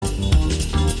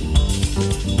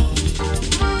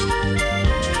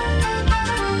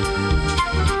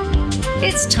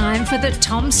It's time for the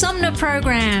Tom Sumner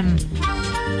Program.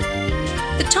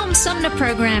 The Tom Sumner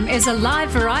Program is a live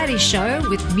variety show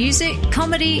with music,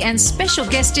 comedy, and special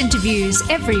guest interviews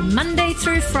every Monday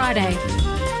through Friday.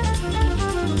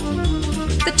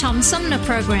 The Tom Sumner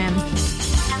Program.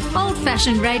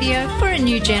 Old-fashioned radio for a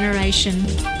new generation.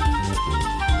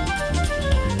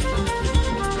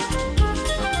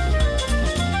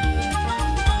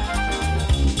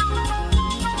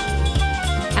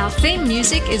 Our theme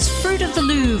music is Fruit of the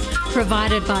Louvre,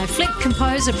 provided by flick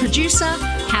composer-producer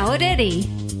Howard Eddy.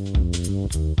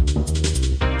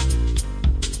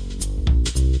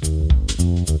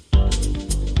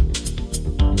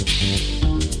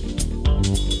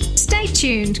 Stay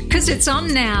tuned, because it's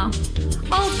on now.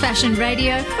 Old-fashioned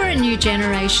radio for a new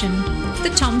generation.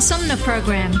 The Tom Sumner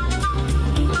Program.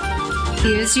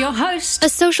 Here's your host. A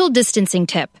social distancing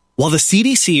tip. While the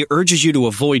CDC urges you to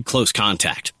avoid close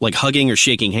contact, like hugging or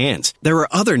shaking hands, there are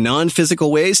other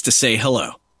non-physical ways to say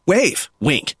hello. Wave,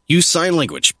 wink, use sign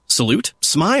language, salute,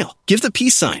 smile, give the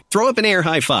peace sign, throw up an air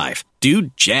high five, do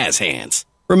jazz hands.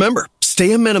 Remember,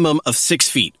 stay a minimum of 6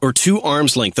 feet or 2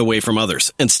 arms length away from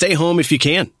others, and stay home if you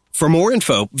can. For more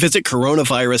info, visit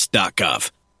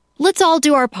coronavirus.gov. Let's all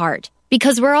do our part,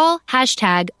 because we're all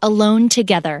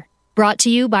 #AloneTogether. Brought to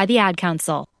you by the Ad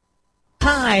Council.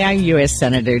 Hi, I'm U.S.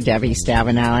 Senator Debbie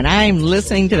Stabenow, and I'm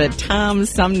listening to the Tom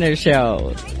Sumner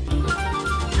Show.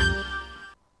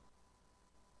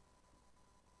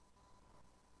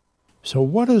 So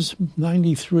what is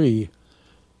 93?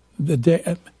 The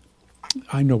day,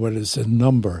 I know what it is, a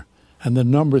number, and the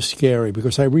number's scary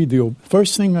because I read the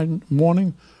first thing in the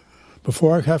morning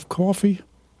before I have coffee,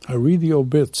 I read the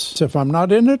obits. If I'm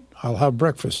not in it, I'll have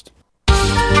breakfast.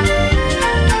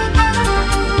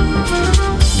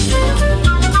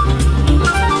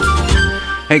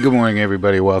 Hey, good morning,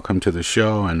 everybody. Welcome to the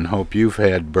show, and hope you've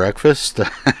had breakfast.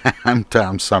 I'm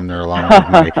Tom Sumner, along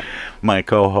with my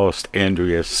co-host,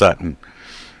 Andrea Sutton.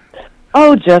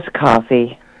 Oh, just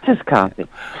coffee. Just coffee.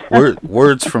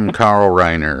 Words from Carl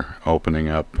Reiner opening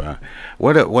up.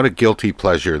 What a guilty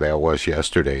pleasure that was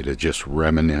yesterday to just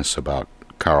reminisce about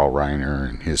Carl Reiner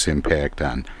and his impact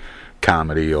on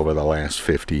comedy over the last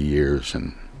 50 years,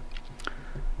 and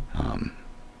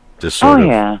just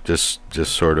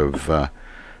sort of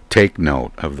take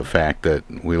note of the fact that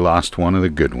we lost one of the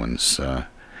good ones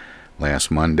last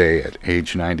Monday at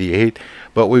age 98.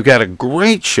 But we've got a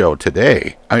great show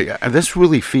today. This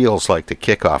really feels like the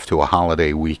kickoff to a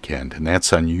holiday weekend, and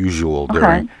that's unusual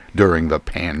during the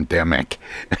pandemic.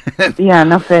 Yeah,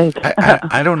 no fake.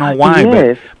 I don't know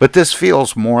why, but this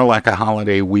feels more like a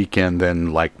holiday weekend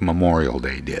than like Memorial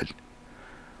Day did.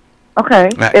 Okay.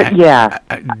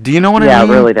 Do you know what I mean? Yeah, it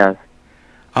really does.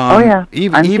 I'm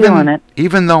feeling it.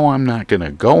 Even though I'm not going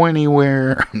to go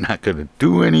anywhere, I'm not going to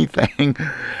do anything,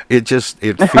 it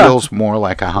feels more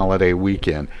like a holiday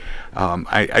weekend.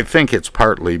 I think it's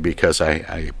partly because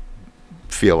I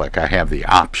feel like I have the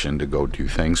option to go do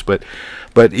things, but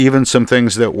even some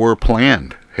things that were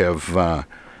planned have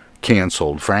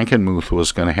canceled. Frankenmuth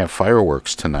was going to have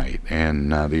fireworks tonight,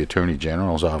 and the Attorney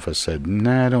General's office said,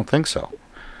 "Nah, I don't think so."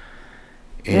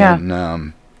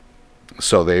 And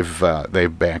so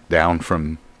they've backed down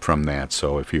from that.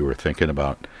 So if you were thinking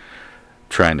about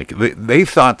trying to, they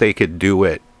thought they could do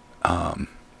it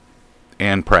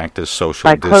and practice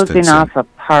social distancing. By closing off a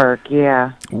park,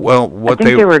 yeah. Well, I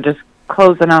think they were just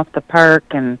closing off the park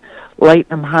and lighting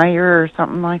them higher or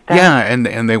something like that. Yeah,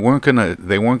 and they weren't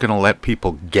gonna let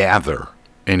people gather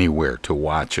anywhere to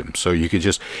watch them. So you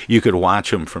could watch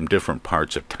them from different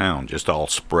parts of town, just all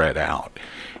spread out.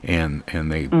 And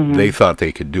they thought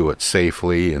they could do it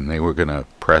safely, and they were going to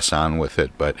press on with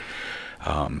it, but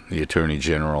the Attorney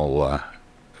General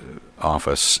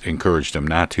office encouraged them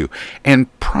not to, and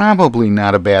probably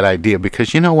not a bad idea,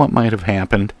 because you know what might have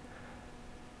happened?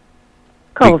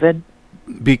 COVID.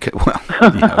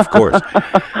 Yeah, of course.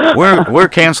 We're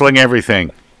canceling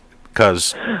everything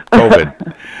because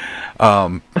COVID.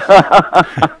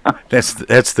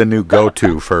 That's the new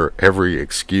go-to for every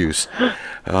excuse.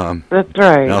 That's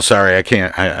right. No, sorry, I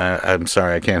can't. I'm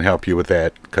sorry, I can't help you with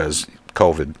that because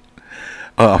COVID.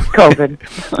 COVID.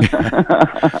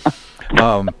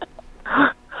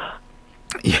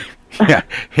 Yeah,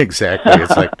 exactly.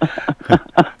 It's like,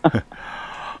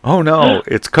 oh no,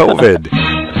 it's COVID.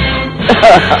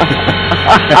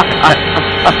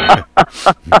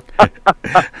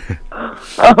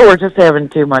 Oh, we're just having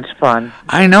too much fun.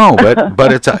 I know,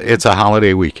 but it's a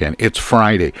holiday weekend. It's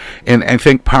Friday, and I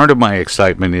think part of my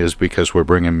excitement is because we're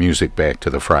bringing music back to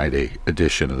the Friday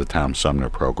edition of the Tom Sumner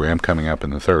program coming up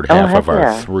in the third half of our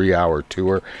 3-hour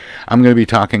tour. I'm going to be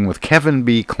talking with Kevin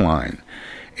B. Kline,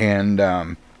 and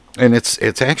And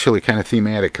it's actually kind of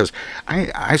thematic because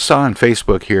I saw on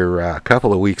Facebook here a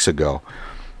couple of weeks ago,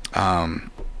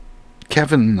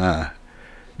 Kevin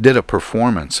did a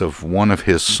performance of one of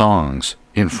his songs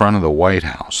in front of the White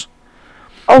House.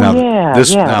 Oh, now, yeah.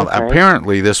 This, yeah, now, right.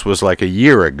 apparently this was like a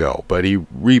year ago, but he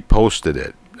reposted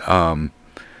it,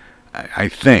 I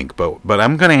think. But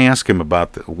I'm going to ask him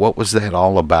about what was that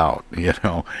all about, you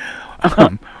know.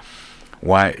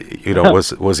 Why, you know,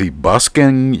 was he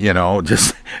busking, you know,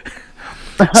 just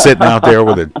sitting out there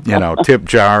with a, you know, tip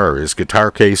jar or his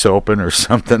guitar case open or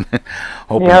something,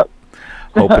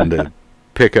 hoping to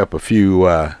pick up a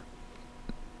few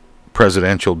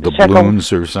presidential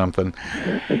doubloons or something.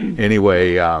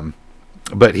 Anyway,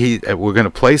 but we're going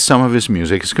to play some of his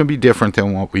music. It's going to be different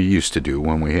than what we used to do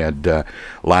when we had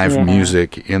live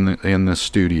music in the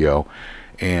studio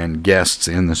and guests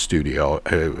in the studio.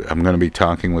 I'm going to be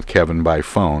talking with Kevin by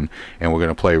phone, and we're going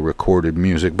to play recorded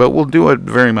music, but we'll do it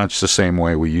very much the same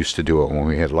way we used to do it when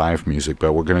we had live music.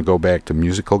 But we're going to go back to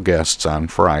musical guests on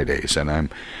Fridays, and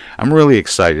I'm really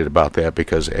excited about that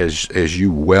because, as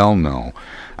you well know,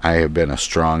 I have been a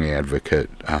strong advocate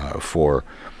for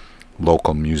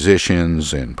local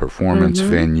musicians and performance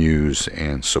venues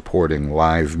and supporting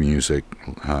live music,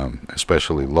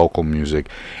 especially local music,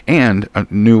 and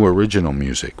new original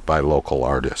music by local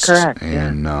artists. Correct.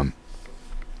 And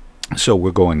so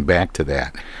we're going back to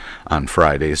that on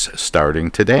Fridays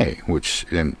starting today,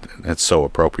 and that's so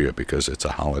appropriate because it's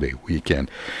a holiday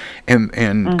weekend.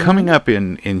 And coming up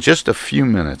in just a few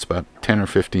minutes, about 10 or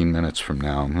 15 minutes from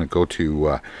now, I'm going to go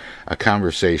to a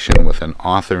conversation with an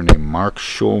author named Mark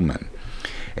Shulman.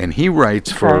 And he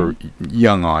writes for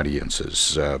young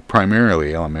audiences,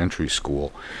 primarily elementary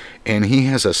school. And he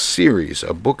has a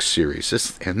book series,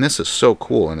 and this is so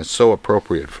cool, and it's so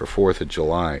appropriate for 4th of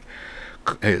July.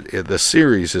 The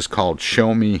series is called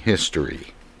Show Me History.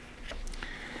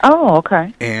 Oh,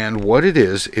 okay. And what it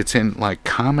is, it's in like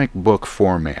comic book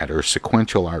format or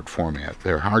sequential art format.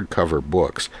 They're hardcover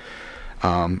books.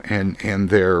 And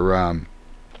they're,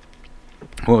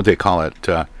 what would they call it?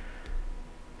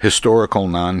 Historical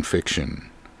nonfiction.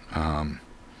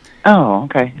 Oh,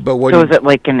 okay. But so is it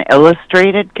like an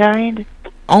illustrated guide?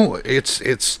 Oh,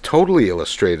 it's totally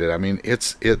illustrated. I mean,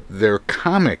 they're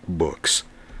comic books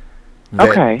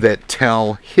that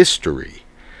tell history.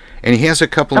 And he has a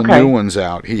couple of new ones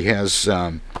out. He has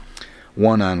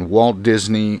one on Walt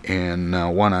Disney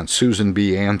and one on Susan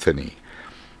B. Anthony.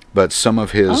 But some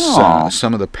of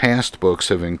the past books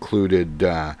have included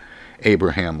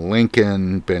Abraham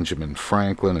Lincoln, Benjamin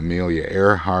Franklin, Amelia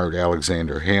Earhart,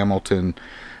 Alexander Hamilton,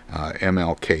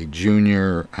 MLK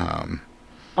Jr.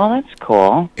 Oh, that's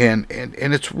cool. And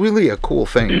it's really a cool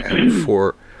thing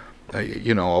for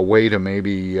a way to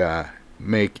maybe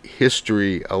make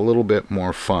history a little bit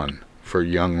more fun for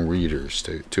young readers,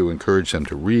 to encourage them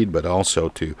to read, but also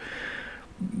to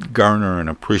garner an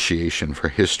appreciation for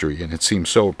history. And it seems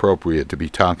so appropriate to be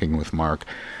talking with Mark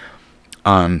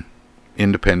on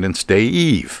Independence Day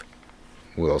Eve,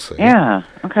 we'll say. Yeah,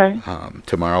 okay.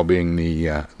 Tomorrow being the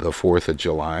 4th of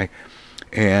July.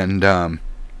 And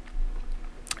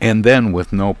then,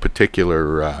 with no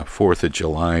particular 4th of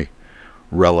July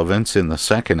relevance, in the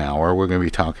second hour, we're going to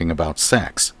be talking about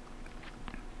sex.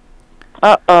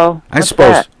 Uh-oh. I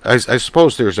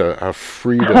suppose there's a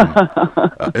freedom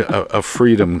a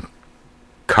freedom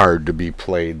card to be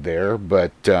played there,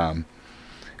 but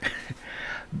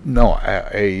no,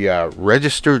 a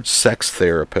registered sex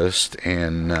therapist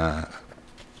and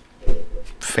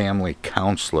family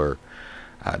counselor,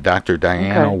 Dr.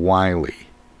 Diana Wiley,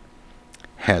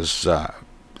 has,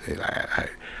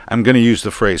 I'm going to use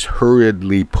the phrase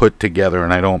hurriedly put together,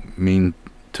 and I don't mean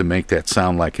to make that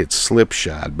sound like it's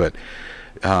slipshod, but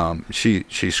she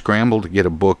scrambled to get a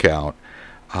book out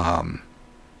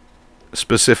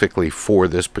specifically for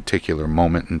this particular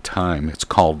moment in time. It's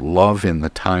called Love in the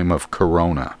Time of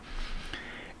Corona.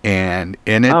 And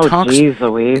it talks, geez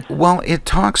Louise. Well, it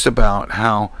talks about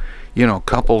how,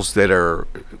 couples that are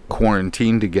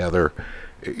quarantined together,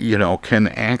 can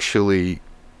actually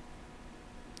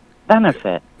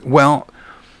benefit. Well,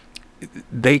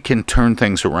 they can turn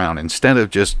things around instead of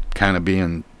just kind of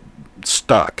being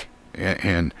stuck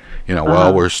and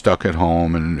well, we're stuck at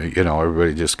home, and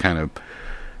everybody just kind of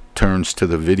turns to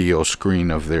the video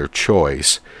screen of their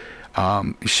choice.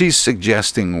 She's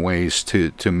suggesting ways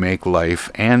to make life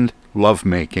and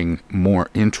lovemaking more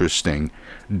interesting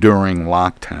during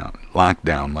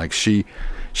lockdown. Like she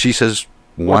says,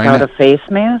 why without not? A face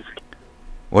mask?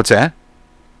 What's that?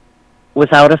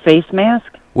 Without a face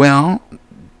mask? Well,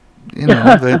 you'll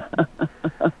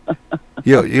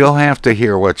have to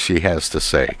hear what she has to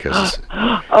say, because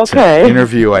It's Okay. an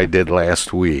interview I did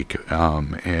last week,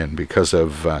 and because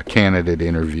of candidate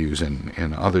interviews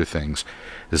and other things,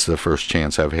 this is the first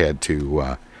chance I've had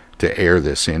to air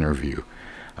this interview.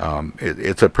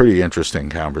 It's a pretty interesting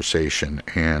conversation,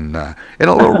 and a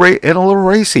little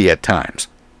racy at times.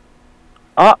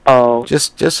 Uh-oh.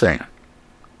 Just saying.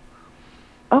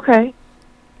 Okay.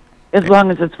 As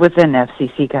long as it's within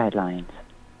FCC guidelines.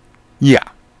 Yeah.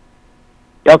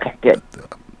 Okay, good.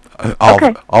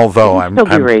 Okay. Although It'll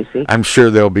still be racy. I'm sure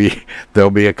there'll be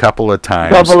a couple of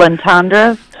times. Double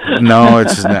entendres? No,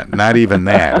 it's not even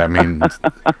that. I mean,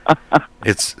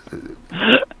 it's.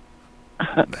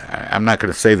 I'm not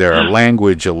going to say there are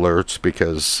language alerts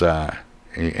because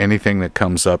anything that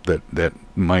comes up that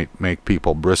might make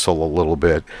people bristle a little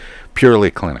bit, purely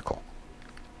clinical.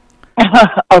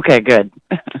 Okay, good.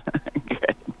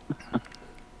 Good.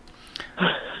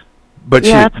 But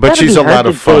Yeah, she's a lot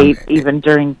of fun. Date, even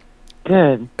during.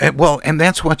 Good. And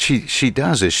that's what she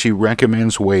does is she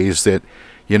recommends ways that,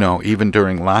 even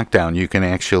during lockdown you can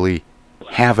actually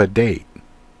have a date.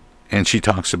 And she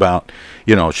talks about,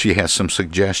 she has some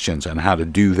suggestions on how to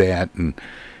do that, and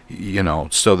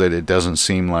so that it doesn't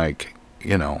seem like,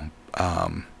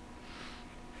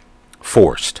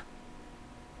 forced.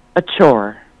 A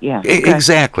chore. Yeah. Okay.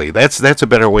 Exactly. That's a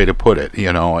better way to put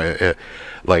it.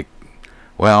 Like,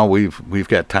 well, we've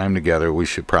got time together. We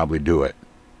should probably do it.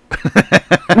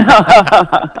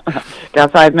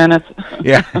 Got 5 minutes.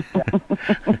 Yeah.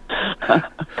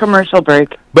 Commercial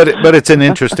break. But it's an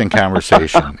interesting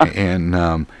conversation and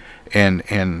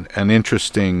an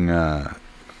interesting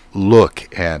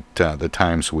look at the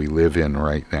times we live in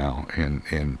right now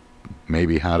and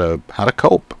maybe how to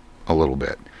cope a little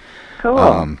bit.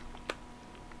 Cool.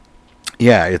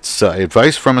 Yeah, it's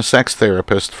advice from a sex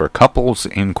therapist for couples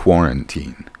in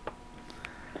quarantine.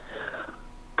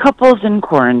 Couples in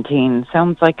Quarantine.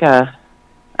 Sounds like a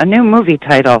new movie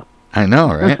title. I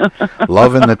know, right?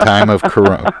 Love in the Time of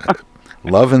Corona.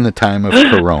 Love in the Time of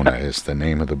Corona is the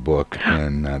name of the book,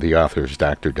 and the author is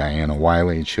Dr. Diana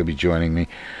Wiley. She'll be joining me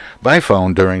by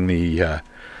phone during the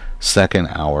second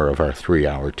hour of our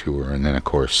 3-hour tour, and then, of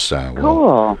course,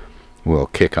 Cool. we'll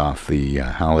kick off the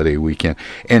holiday weekend.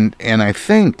 And I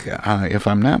think, if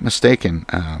I'm not mistaken,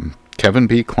 Kevin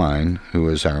B. Klein, who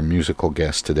is our musical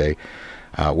guest today,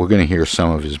 we're going to hear some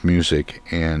of his music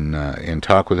and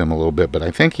talk with him a little bit, but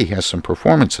I think he has some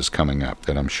performances coming up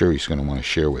that I'm sure he's going to want to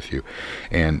share with you,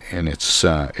 and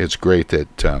it's great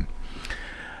that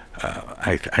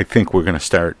I think we're going to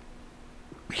start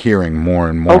hearing more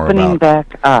and more Opening about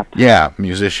back up. Yeah,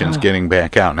 musicians getting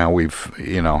back out. Now we've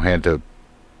had to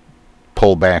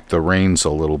pull back the reins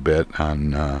a little bit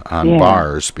on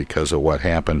bars because of what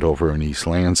happened over in East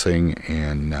Lansing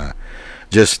and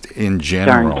just in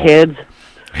general. Darn kids.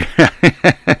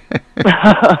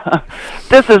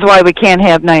 This is why we can't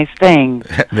have nice things.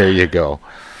 There you go.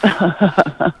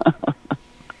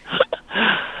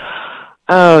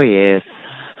 Oh, yes.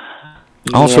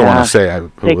 I also want to say I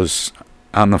was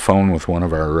on the phone with one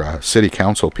of our city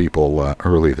council people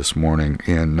early this morning,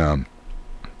 and oh,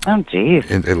 geez.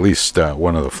 at least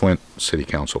one of the Flint city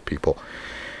council people.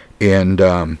 And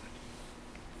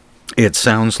it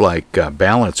sounds like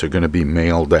ballots are going to be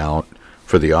mailed out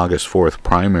for the August 4th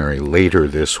primary later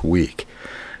this week.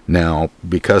 Now,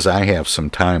 because I have some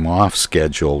time off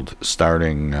scheduled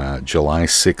starting July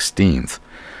 16th,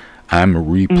 I'm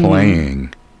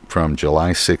replaying from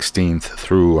July 16th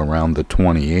through around the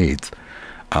 28th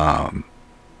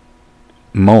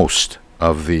most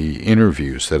of the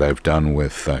interviews that I've done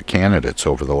with candidates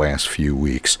over the last few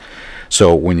weeks.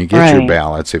 So when you get your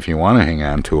ballots, if you want to hang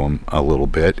on to them a little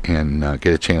bit and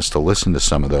get a chance to listen to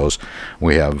some of those,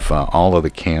 we have all of the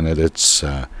candidates.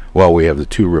 We have the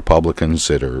 2 Republicans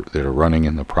that are running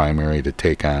in the primary to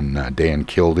take on Dan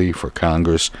Kildee for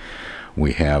Congress.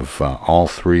 We have all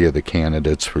 3 of the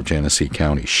candidates for Genesee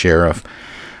County Sheriff.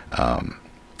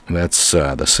 That's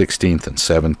the 16th and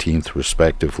 17th,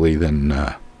 respectively.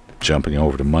 Then jumping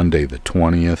over to Monday, the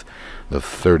 20th, the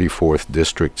 34th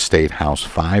District State House,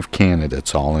 5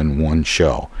 candidates all in one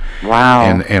show. Wow.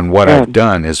 And what I've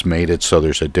done is made it so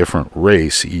there's a different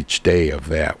race each day of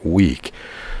that week.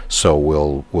 So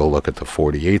we'll look at the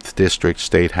 48th District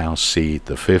State House seat,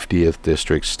 the 50th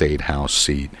District State House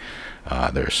seat.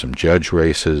 There's some judge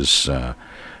races,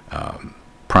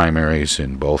 primaries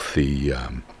in both the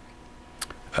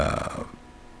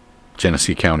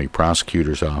Genesee County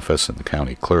Prosecutor's Office and the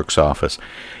County Clerk's Office.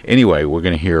 Anyway, we're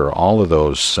going to hear all of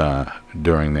those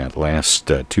during that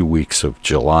last 2 weeks of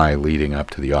July leading up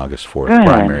to the August 4th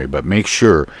primary. But make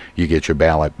sure you get your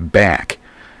ballot back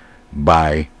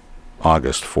by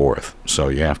August 4th. So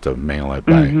you have to mail it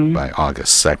by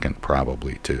August 2nd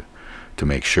probably to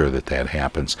make sure that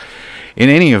happens. In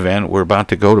any event, we're about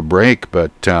to go to break,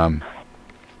 but...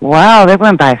 wow, that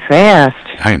went by fast.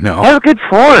 I know. That was good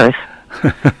for us.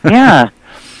 Yeah.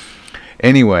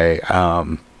 Anyway,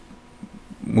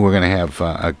 we're going to have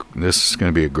this is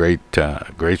going to be a great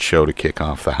show to kick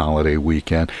off the holiday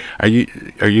weekend. Are you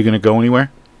going to go anywhere?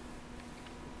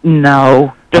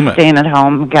 No, just staying at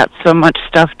home. Got so much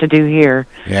stuff to do here.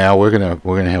 Yeah, we're gonna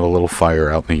have a little fire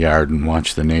out in the yard and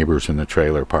watch the neighbors in the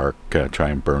trailer park try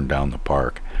and burn down the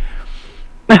park.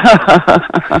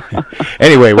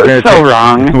 Anyway, we're going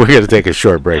to take a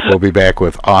short break. We'll be back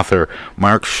with author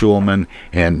Mark Shulman,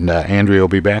 and Andrea will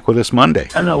be back with us Monday.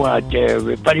 Hello out there,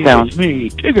 everybody. It's me,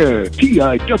 Tigger.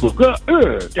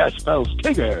 T-I-double-G-R. That spells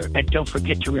Tigger. And don't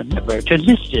forget to remember to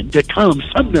listen to Tom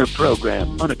Sumner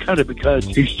program on account of because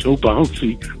he's so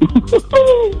bouncy.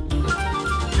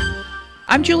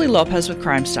 I'm Julie Lopez with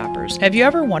Crime Stoppers. Have you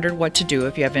ever wondered what to do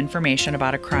if you have information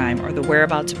about a crime or the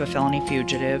whereabouts of a felony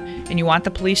fugitive and you want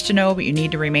the police to know but you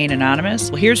need to remain anonymous?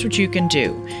 Well, here's what you can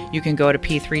do. You can go to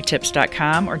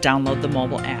p3tips.com or download the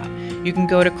mobile app. You can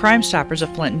go to Crime Stoppers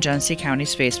of Flint and Genesee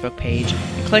County's Facebook page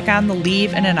and click on the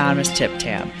Leave an Anonymous Tip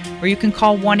tab, or you can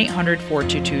call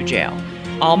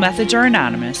 1-800-422-JAIL. All methods are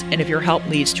anonymous, and if your help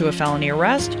leads to a felony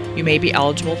arrest, you may be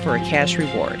eligible for a cash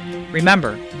reward.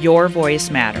 Remember, your voice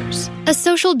matters. A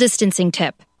social distancing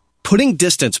tip. Putting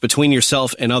distance between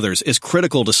yourself and others is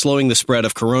critical to slowing the spread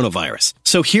of coronavirus.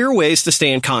 So here are ways to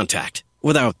stay in contact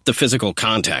without the physical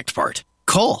contact part.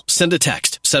 Call, send a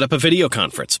text, set up a video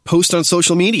conference, post on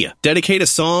social media, dedicate a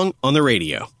song on the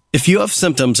radio. If you have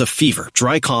symptoms of fever,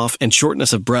 dry cough, and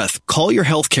shortness of breath, call your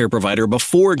healthcare provider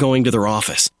before going to their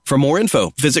office. For more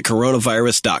info, visit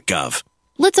coronavirus.gov.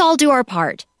 Let's all do our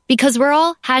part, because we're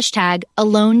all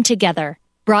 #AloneTogether.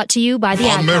 Brought to you by the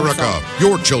Ad America, Council.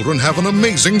 your children have an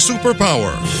amazing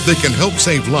superpower. They can help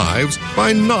save lives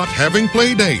by not having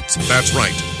play dates. That's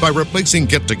right. By replacing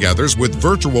get-togethers with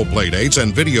virtual play dates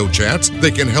and video chats,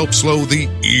 they can help slow the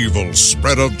evil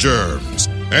spread of germs.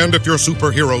 And if your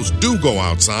superheroes do go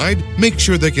outside, make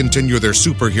sure they continue their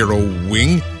superhero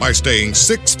wing by staying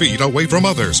 6 feet away from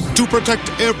others to protect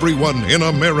everyone in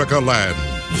America land.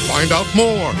 Find out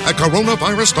more at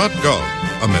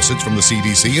coronavirus.gov. A message from the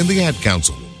CDC and the Ad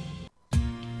Council.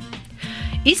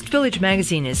 East Village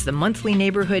Magazine is the monthly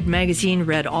neighborhood magazine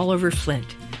read all over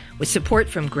Flint. With support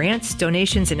from grants,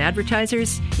 donations, and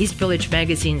advertisers, East Village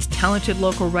Magazine's talented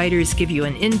local writers give you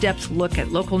an in-depth look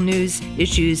at local news,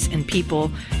 issues, and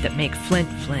people that make Flint,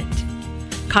 Flint.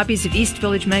 Copies of East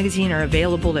Village Magazine are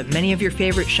available at many of your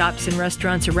favorite shops and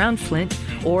restaurants around Flint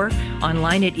or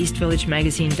online at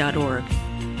eastvillagemagazine.org.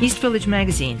 East Village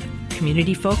Magazine,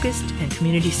 community-focused and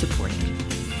community-supported.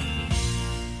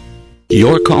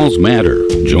 Your calls matter.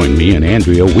 Join me and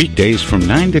Andrea weekdays from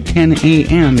 9 to 10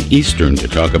 a.m. Eastern to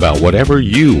talk about whatever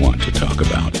you want to talk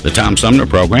about. The Tom Sumner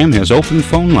program has open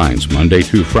phone lines Monday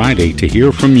through Friday to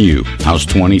hear from you. How's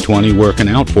 2020 working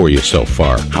out for you so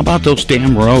far? How about those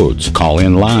damn roads? Call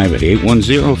in live at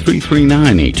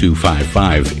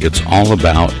 810-339-8255. It's all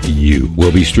about you.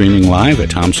 We'll be streaming live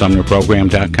at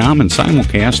TomSumnerProgram.com and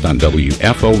simulcast on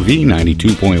WFOV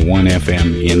 92.1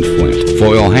 FM in Flint.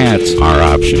 Foil hats are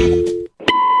optional.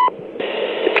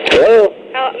 Hello?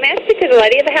 May I speak to the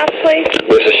lady of the house, please?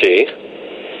 This is she.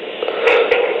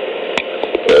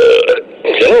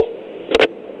 Hello?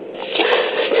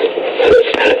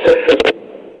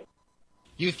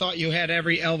 You thought you had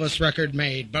every Elvis record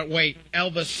made, but wait,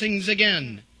 Elvis sings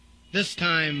again. This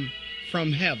time,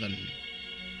 from heaven.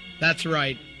 That's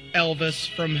right, Elvis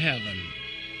from heaven.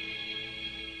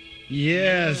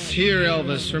 Yes, hear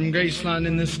Elvis from Graceland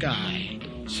in the sky.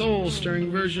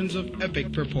 Soul-stirring versions of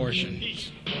epic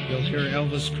proportions. You'll hear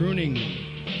Elvis crooning,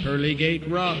 Pearly Gate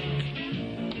Rock,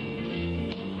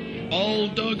 All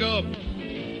Dug Up,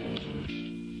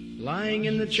 Lying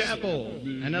in the Chapel,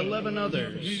 and 11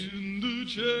 others.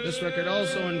 This record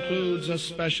also includes a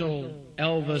special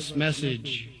Elvis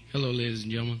message. Hello, ladies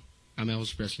and gentlemen. I'm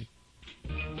Elvis Presley.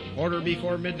 Order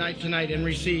before midnight tonight and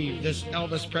receive this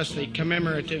Elvis Presley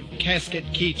commemorative casket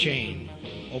keychain.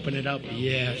 Open it up,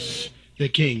 yes. The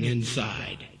king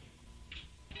inside.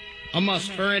 A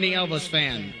must for any Elvis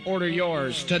fan. Order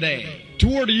yours today.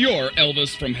 To order your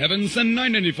Elvis from Heaven, send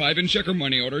 $9.95 in check or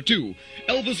money order to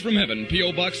Elvis from Heaven,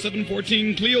 P.O. Box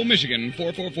 714, Clio, Michigan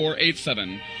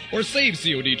 44487. Or save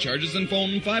COD charges and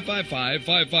phone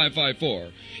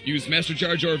 555-5554. Use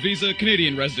MasterCharge or Visa.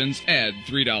 Canadian residents add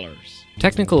 $3.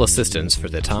 Technical assistance for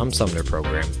the Tom Sumner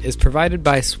program is provided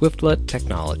by Swiftlet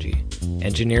Technology.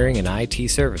 Engineering and IT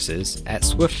services at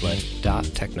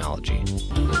swiftlet.technology.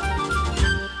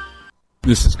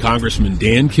 This is Congressman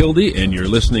Dan Kildee, and you're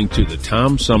listening to the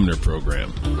Tom Sumner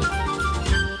Program.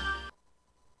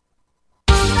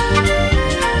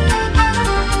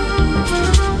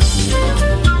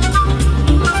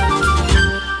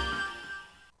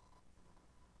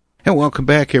 And welcome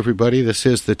back, everybody. This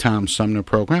is the Tom Sumner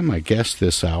Program. My guest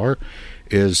this hour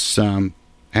is,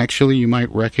 actually, you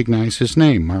might recognize his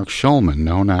name, Mark Shulman.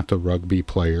 No, not the rugby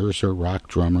players or rock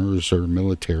drummers or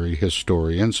military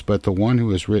historians, but the one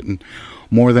who has written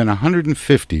more than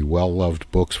 150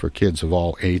 well-loved books for kids of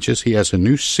all ages. He has a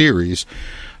new series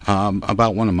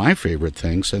about one of my favorite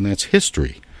things, and that's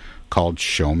history, called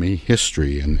Show Me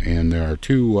History. And there are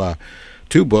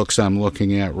two books I'm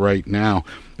looking at right now,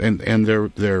 and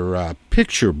they're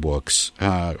picture books,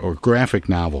 or graphic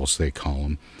novels, they call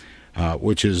them,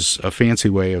 which is a fancy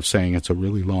way of saying it's a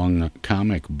really long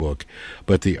comic book,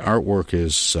 but the artwork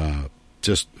is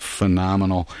just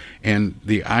phenomenal, and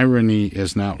the irony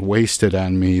is not wasted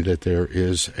on me that there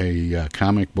is a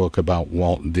comic book about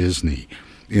Walt Disney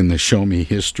in the Show Me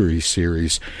History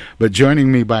series. But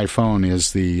joining me by phone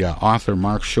is the author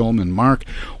Mark Shulman. Mark,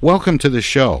 welcome to the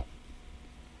show.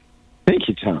 Thank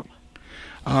you, Tom.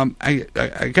 I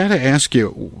got to ask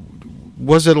you,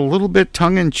 was it a little bit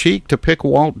tongue-in-cheek to pick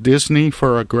Walt Disney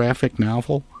for a graphic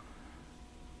novel?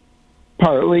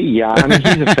 Partly, yeah. I mean,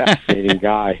 he's a fascinating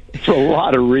guy for a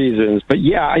lot of reasons. But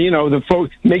yeah, the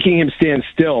folks making him stand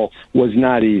still was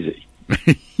not easy.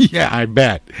 Yeah, I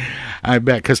bet.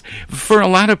 Because for a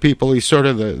lot of people, he's sort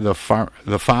of the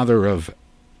father of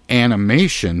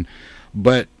animation,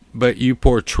 but you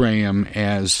portray him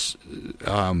as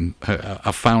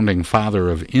a founding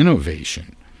father of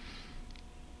innovation.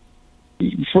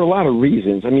 For a lot of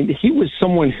reasons. I mean, he was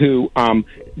someone who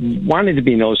wanted to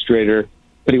be an illustrator,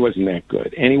 but he wasn't that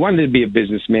good. And he wanted to be a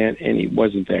businessman, and he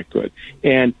wasn't that good.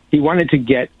 And he wanted to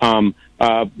get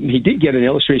he did get an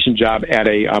illustration job at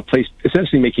a place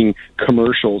essentially making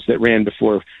commercials that ran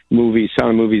before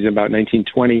silent movies in about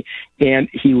 1920. And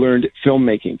he learned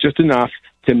filmmaking, just enough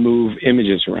to move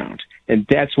images around. And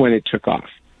that's when it took off.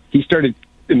 He started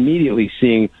immediately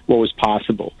seeing what was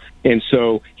possible. And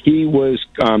so he was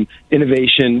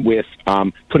innovation with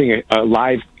putting a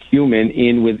live human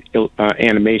in with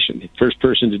animation. The first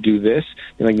person to do this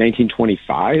in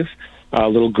 1925, a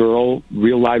little girl,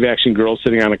 real live-action girl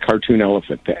sitting on a cartoon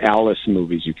elephant, the Alice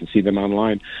movies. You can see them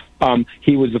online.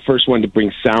 He was the first one to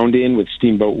bring sound in with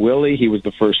Steamboat Willie. He was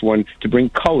the first one to bring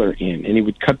color in, and he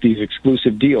would cut these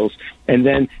exclusive deals and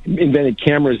then invented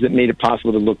cameras that made it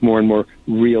possible to look more and more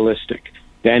realistic.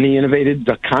 Then he innovated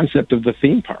the concept of the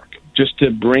theme park, just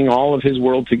to bring all of his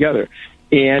world together.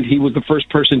 And he was the first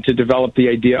person to develop the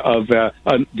idea of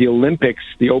the Olympics,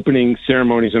 the opening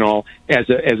ceremonies and all, as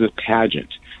a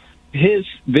pageant. His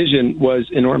vision was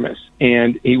enormous,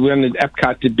 and he wanted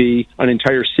Epcot to be an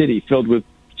entire city filled with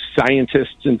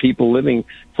scientists and people living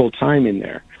full-time in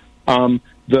there.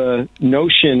 The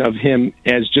notion of him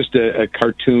as just a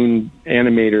cartoon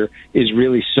animator is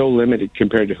really so limited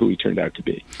compared to who he turned out to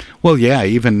be. Well, yeah,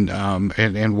 even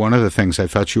and one of the things I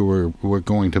thought you were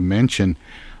going to mention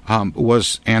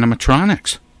was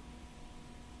animatronics.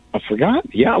 I forgot.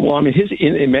 Yeah, well, I mean, his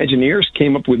Imagineers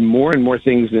came up with more and more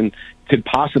things than could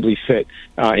possibly fit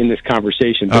in this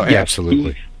conversation. But yes,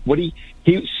 absolutely.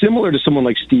 He similar to someone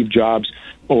like Steve Jobs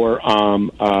or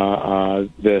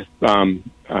the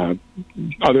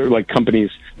other like companies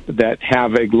that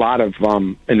have a lot of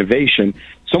innovation.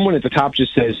 Someone at the top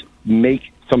just says,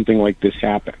 make something like this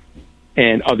happen,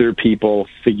 and other people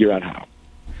figure out how.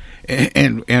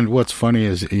 And what's funny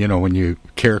is, when you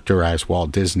characterize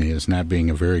Walt Disney as not being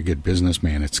a very good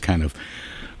businessman, it's kind of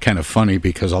funny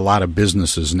because a lot of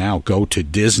businesses now go to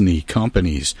Disney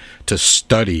companies to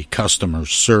study customer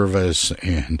service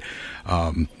and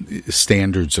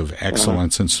standards of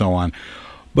excellence and so on.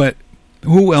 But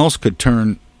who else could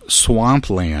turn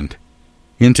Swampland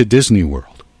into Disney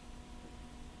World?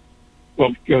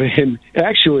 Well,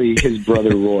 actually, his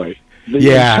brother Roy. The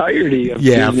entirety of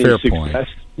Disney's success point.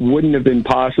 Wouldn't have been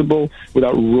possible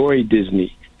without Roy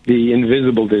Disney, the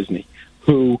invisible Disney,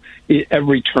 who at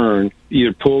every turn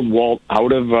either pulled Walt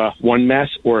out of one mess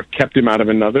or kept him out of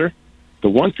another. The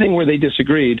one thing where they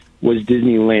disagreed was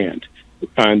Disneyland.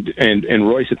 And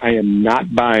Roy said, I am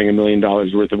not buying $1 million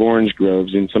worth of orange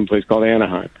groves in some place called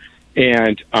Anaheim.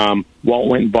 And Walt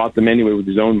went and bought them anyway with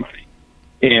his own money.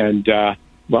 And,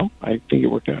 well, I think it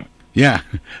worked out. Yeah,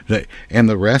 and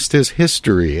the rest is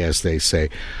history, as they say.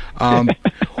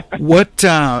 What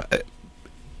got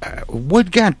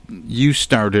you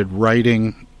started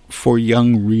writing for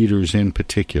young readers in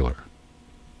particular?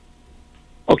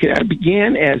 Okay, I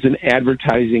began as an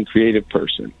advertising creative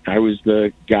person. I was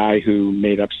the guy who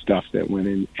made up stuff that went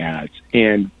in ads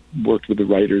and worked with the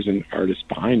writers and artists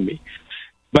behind me.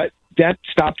 But that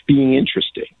stopped being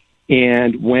interesting.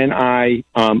 And when I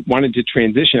wanted to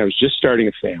transition, I was just starting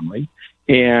a family,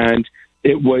 and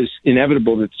it was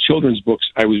inevitable that the children's books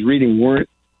I was reading weren't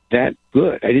that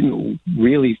good.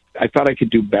 I thought I could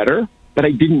do better, but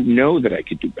I didn't know that I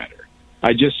could do better.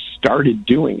 I just started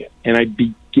doing it, and I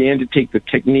began to take the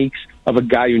techniques of a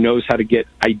guy who knows how to get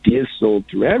ideas sold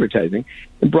through advertising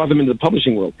and brought them into the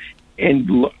publishing world.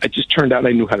 And it just turned out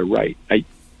I knew how to write. I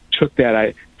took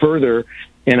that further,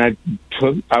 and I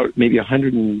put out maybe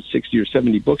 160 or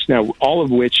 70 books now, all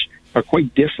of which are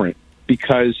quite different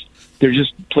because they're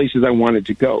just places I wanted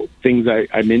to go, things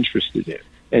I'm interested in.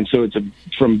 And so it's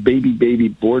from baby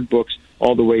board books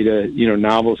all the way to,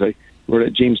 novels. I wrote a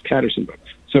James Patterson book.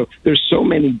 So there's so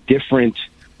many different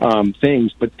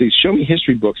things, but the Show Me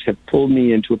History books have pulled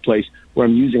me into a place where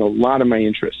I'm using a lot of my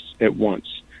interests at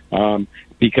once.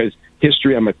 Because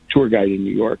history, I'm a tour guide in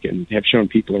New York and have shown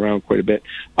people around quite a bit.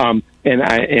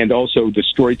 And also the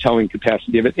storytelling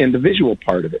capacity of it and the visual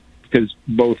part of it. Because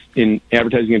both in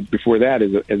advertising and before that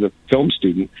as a film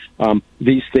student,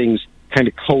 these things kind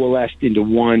of coalesced into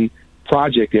one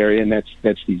project area, and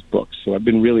that's these books. So I've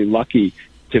been really lucky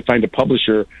to find a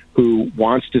publisher who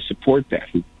wants to support that,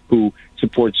 who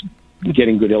supports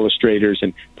getting good illustrators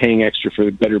and paying extra for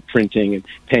the better printing and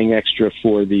paying extra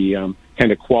for the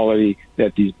kind of quality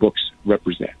that these books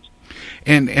represent.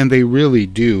 And they really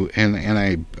do. And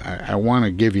I want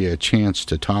to give you a chance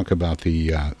to talk about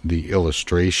the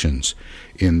illustrations.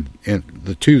 In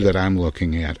the two that I'm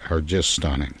looking at are just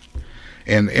stunning.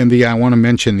 And I want to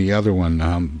mention the other one.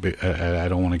 I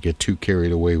don't want to get too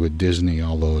carried away with Disney,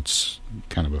 although it's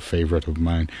kind of a favorite of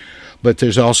mine. But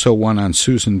there's also one on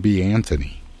Susan B.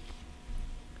 Anthony.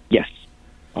 Yes.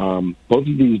 Both of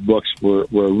these books were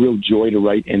a real joy to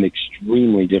write and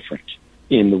extremely different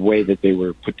in the way that they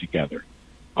were put together.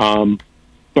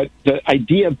 But the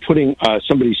idea of putting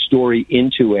somebody's story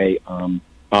into a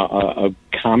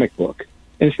comic book,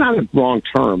 and it's not a wrong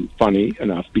term, funny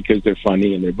enough, because they're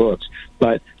funny in their books,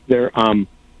 but they're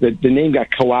the name got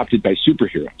co-opted by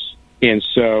superheroes, and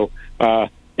so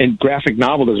and graphic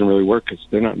novel doesn't really work because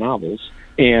they're not novels.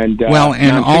 And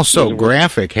and also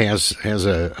graphic has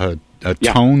a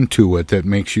tone to it that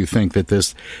makes you think that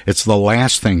it's the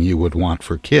last thing you would want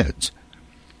for kids.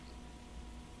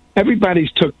 Everybody's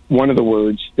took one of the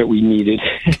words that we needed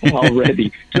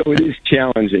already, so it is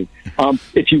challenging.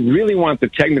 If you really want the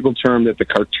technical term that the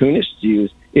cartoonists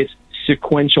use, it's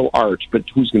sequential art, but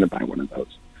who's going to buy one of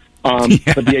those?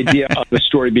 But the idea of the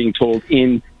story being told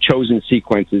in chosen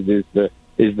sequences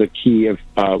is the key of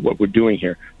what we're doing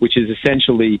here, which is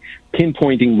essentially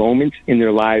pinpointing moments in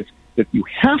their lives that you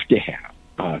have to have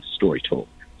a story told.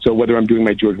 So whether I'm doing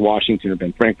my George Washington or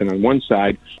Ben Franklin on one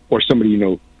side, or somebody you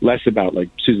know less about like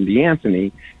Susan B.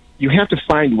 Anthony, you have to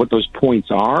find what those points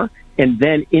are, and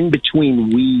then in between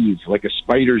weave, like a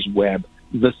spider's web,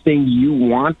 the thing you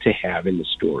want to have in the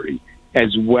story,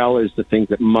 as well as the things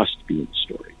that must be in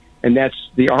the story. And that's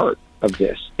the art of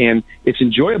this. And it's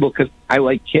enjoyable because I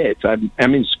like kids. I'm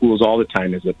in schools all the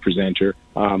time as a presenter,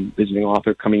 visiting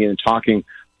author, coming in and talking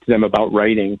to them about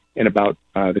writing and about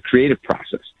the creative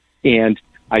process. And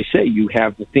I say you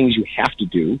have the things you have to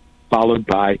do, followed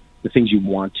by the things you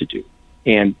want to do.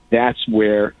 And that's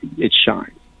where it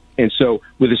shines. And so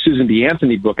with the Susan B.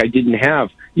 Anthony book, I didn't have,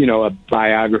 a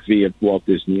biography of Walt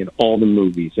Disney and all the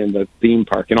movies and the theme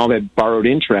park and all that borrowed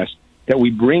interest that we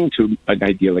bring to an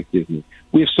idea like Disney.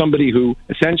 We have somebody who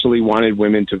essentially wanted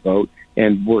women to vote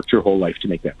and worked her whole life to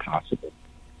make that possible.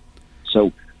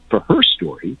 So for her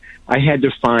story, I had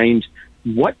to find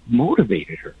what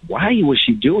motivated her. Why was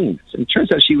she doing this? And it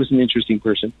turns out she was an interesting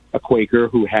person, a Quaker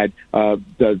who had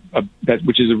that,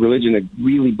 which is a religion that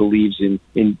really believes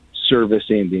in service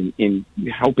and in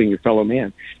helping your fellow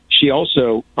man. She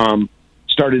also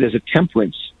started as a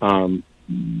temperance. I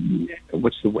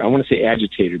want to say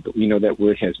agitator, but we know that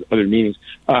word has other meanings.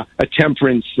 A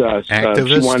temperance. She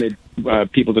wanted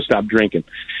people to stop drinking,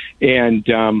 and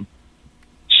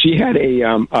she had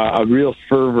a real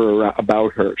fervor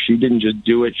about her. She didn't just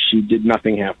do it; she did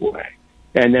nothing halfway.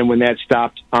 And then when that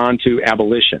stopped, on to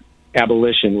abolition.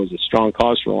 Abolition was a strong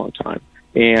cause for a long time.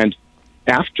 And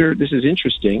after, this is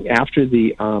interesting, after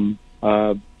the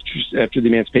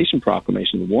Emancipation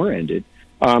Proclamation, the war ended.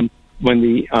 When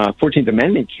the 14th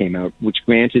Amendment came out, which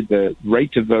granted the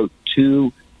right to vote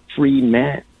to free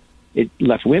men, it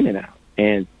left women out.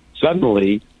 And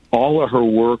suddenly, all of her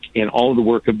work and all of the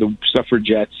work of the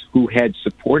suffragettes who had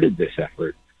supported this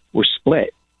effort were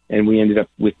split. And we ended up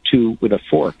with a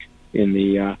fork. in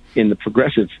the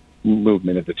progressive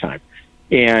movement at the time,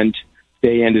 and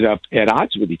they ended up at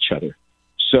odds with each other.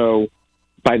 So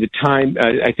by the time,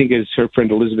 I think as her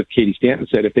friend Elizabeth Cady Stanton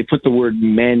said, if they put the word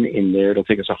men in there, it'll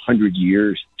take us 100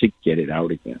 years to get it out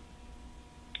again.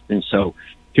 And so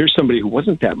here's somebody who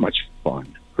wasn't that much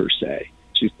fun, per se.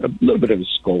 She's a little bit of a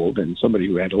scold and somebody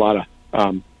who had a lot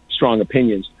of strong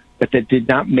opinions, but that did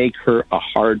not make her a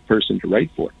hard person to write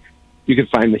for. You could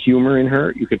find the humor in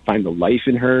her. You could find the life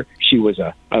in her. She was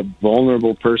a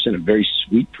vulnerable person, a very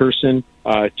sweet person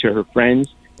to her friends,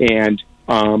 and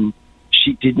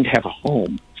she didn't have a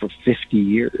home for 50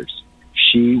 years.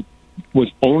 She was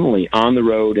only on the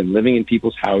road and living in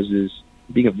people's houses,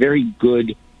 being a very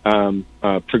good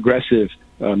progressive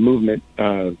movement.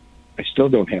 I still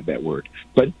don't have that word,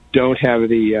 but don't have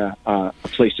the a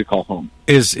place to call home.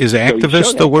 Is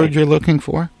activist the word you're looking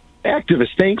for? Activist,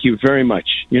 thank you very much.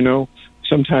 You know,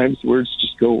 sometimes words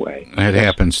just go away. It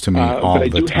happens to me all the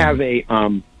time. But I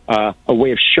do have a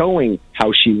way of showing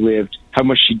how she lived, how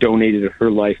much she donated of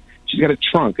her life. She's got a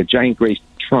trunk, a giant gray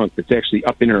trunk that's actually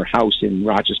up in her house in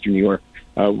Rochester, New York,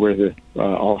 where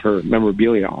all her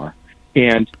memorabilia are.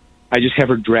 And I just have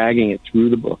her dragging it through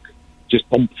the book, just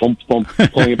bump, bump, bump,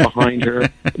 pulling it behind her,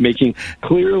 making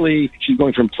clearly she's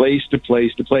going from place to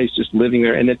place to place, just living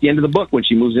there. And at the end of the book, when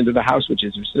she moves into the house, which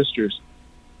is her sister's,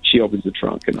 she opens the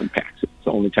trunk and unpacks it. It's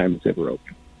the only time it's ever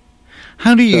open.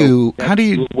 How do you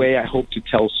the way I hope to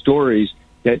tell stories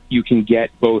that you can get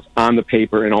both on the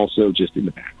paper and also just in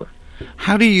the background.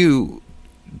 How do you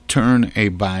turn a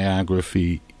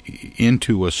biography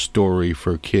into a story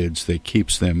for kids that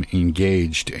keeps them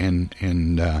engaged and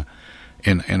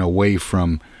away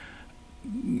from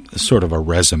sort of a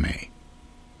resume?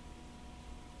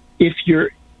 If you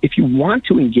want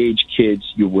to engage kids,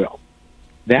 you will.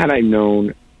 That I've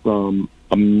known from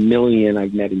a million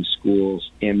I've met in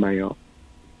schools and my own.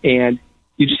 And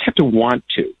you just have to want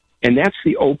to. And that's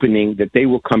the opening that they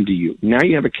will come to you. Now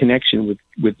you have a connection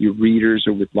with your readers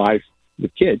or with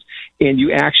kids. And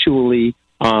you actually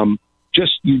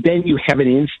then you have an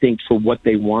instinct for what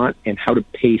they want and how to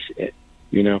pace it.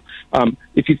 You know,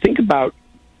 if you think about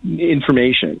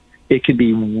information, it could be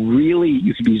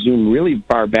you could be zoomed really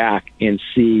far back and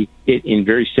see it in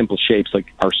very simple shapes like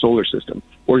our solar system,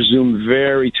 or zoom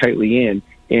very tightly in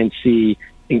and see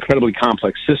incredibly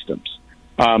complex systems.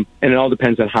 And it all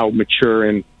depends on how mature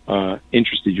and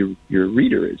interested your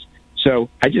reader is. So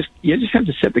you just have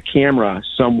to set the camera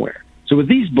somewhere. So with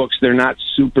these books, they're not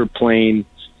super plain,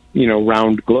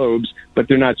 round globes, but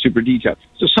they're not super detailed.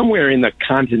 So somewhere in the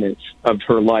continents of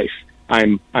her life,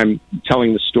 I'm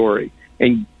telling the story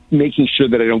and making sure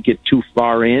that I don't get too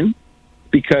far in,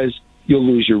 because you'll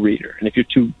lose your reader. And if you're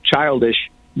too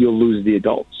childish, you'll lose the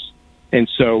adults. And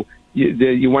so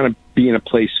you want to be in a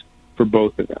place for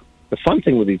both of them. The fun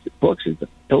thing with these books is the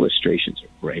illustrations are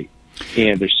great,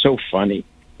 and they're so funny,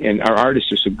 and our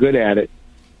artists are so good at it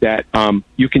that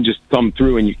you can just thumb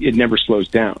through and it never slows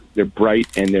down. They're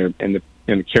bright, and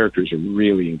the characters are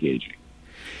really engaging.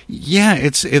 Yeah,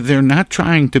 they're not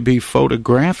trying to be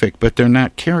photographic, but they're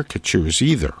not caricatures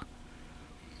either.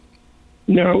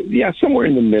 No, yeah, somewhere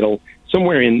in the middle,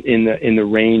 somewhere in the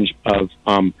range of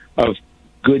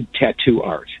good tattoo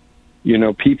art.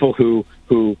 People who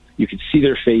you can see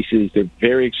their faces. They're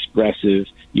very expressive.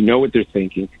 You know what they're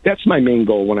thinking. That's my main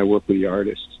goal when I work with the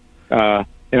artists.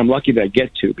 And I'm lucky that I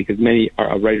get to, because many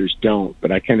writers don't,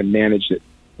 but I kind of manage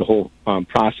the whole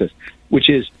process, which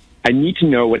is I need to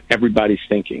know what everybody's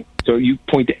thinking. So you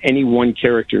point to any one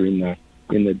character in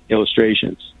the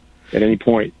illustrations at any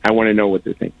point, I want to know what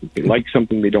they're thinking. They like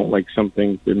something, they don't like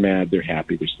something, they're mad, they're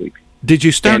happy, they're sleepy. Did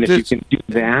you start And if you can do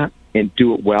that and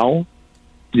do it well,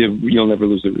 you'll never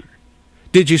lose the reader.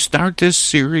 Did you start this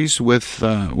series with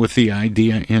the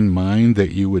idea in mind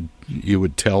that you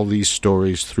would tell these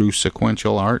stories through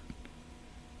sequential art?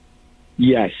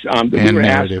 Yes, and we were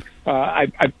narrative.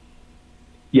 Asked.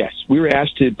 Yes, we were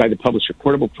asked to by the publisher,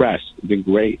 Portable Press. They've been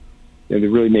great. They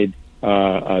really made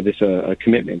this a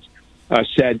commitment.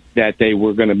 Said that they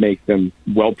were going to make them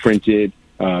well printed,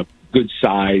 good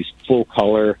size, full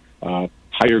color,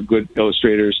 hire good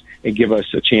illustrators, and give us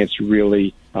a chance to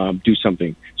really do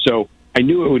something. So I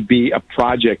knew it would be a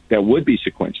project that would be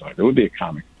sequential. It would be a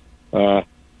comic.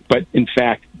 But in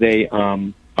fact, but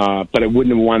I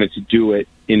wouldn't have wanted to do it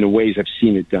in the ways I've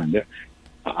seen it done.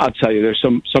 I'll tell you, there's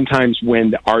sometimes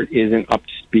when the art isn't up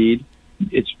to speed,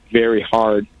 it's very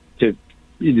hard to,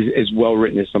 as well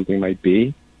written as something might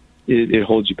be, it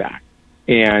holds you back.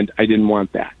 And I didn't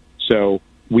want that. So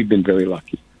we've been very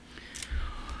lucky.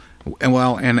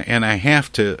 Well, and I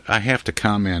have to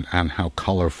comment on how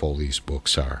colorful these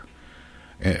books are.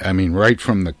 I mean, right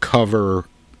from the cover,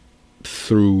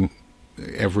 through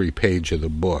every page of the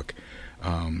book.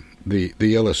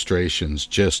 The illustrations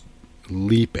just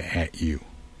leap at you.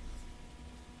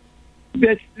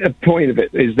 That's the point of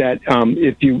it, is that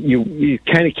if it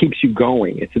kind of keeps you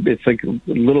going. It's like a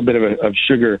little bit of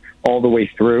sugar all the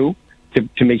way through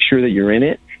to make sure that you're in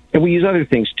it. And we use other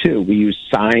things too. We use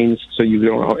signs, so you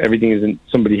don't know everything isn't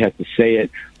somebody has to say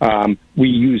it. We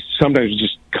use sometimes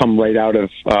just come right out of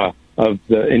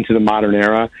into the modern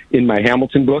era. In my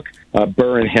Hamilton book,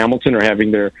 Burr and Hamilton are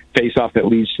having their face-off that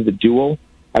leads to the duel.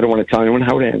 I don't want to tell anyone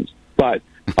how it ends, but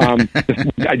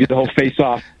I do the whole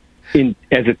face-off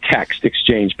as a text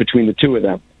exchange between the two of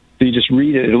them. So you just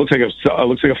read it. It looks like a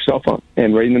cell phone,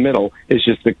 and right in the middle is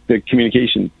just the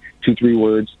communication, 2-3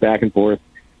 words back and forth,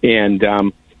 and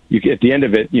at the end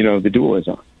of it, the duel is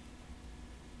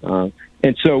on.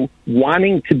 And so,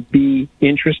 wanting to be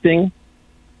interesting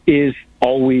is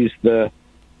always the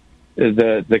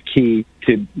key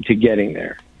to getting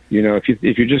there.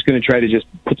 If you're just going to try to just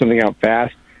put something out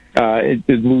fast,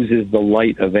 it loses the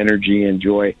light of energy and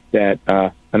joy that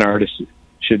an artist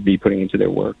should be putting into their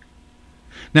work.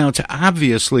 Now, it's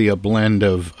obviously a blend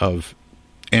of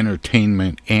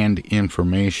entertainment and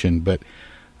information, but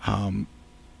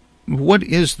what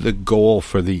is the goal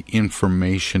for the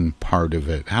information part of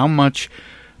it? How much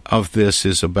of this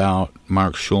is about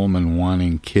Mark Shulman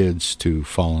wanting kids to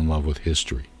fall in love with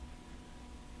history?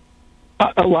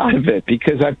 A lot of it,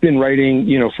 because I've been writing,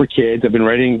 for kids. I've been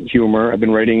writing humor. I've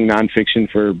been writing nonfiction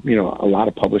for, a lot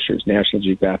of publishers, National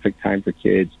Geographic, Time for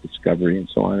Kids, Discovery, and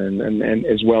so on, and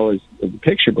as well as the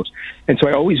picture books. And so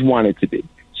I always wanted to be.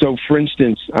 So, for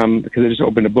instance, because I just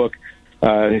opened a book,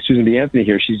 Susan B. Anthony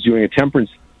here, she's doing a temperance,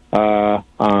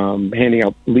 handing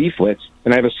out leaflets,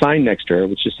 and I have a sign next to her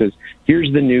which just says,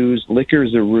 "Here's the news,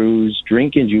 liquor's a ruse,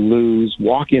 drink and you lose,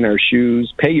 walk in our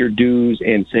shoes, pay your dues,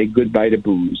 and say goodbye to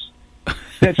booze."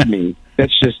 That's me.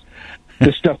 That's just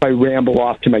the stuff I ramble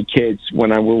off to my kids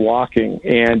when we're walking,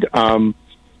 and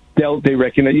they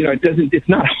recognize. It's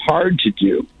not hard to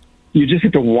do. You just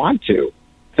have to want to.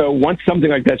 So once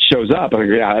something like that shows up, I'm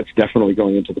like, yeah, that's definitely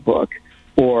going into the book,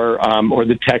 or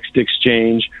the text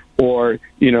exchange, or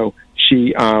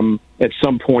she at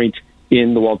some point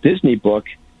in the Walt Disney book,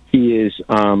 he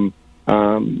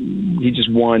just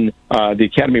won the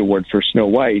Academy Award for Snow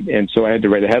White, and so I had to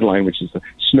write a headline, which is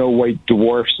 "Snow White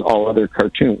dwarfs all other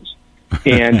cartoons."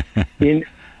 And in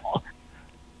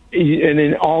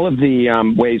all of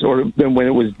the ways, or when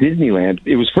it was Disneyland,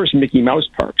 it was first Mickey Mouse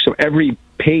Park. So every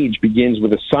page begins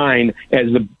with a sign as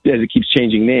it keeps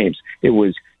changing names. It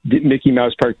was Mickey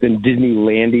Mouse Park, then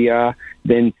Disneylandia,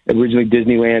 then originally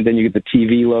Disneyland, then you get the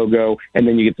TV logo, and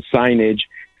then you get the signage,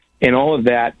 and all of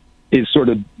that is sort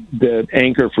of the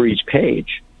anchor for each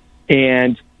page.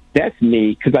 And that's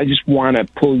me, because I just want to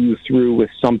pull you through with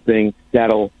something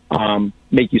that'll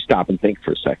make you stop and think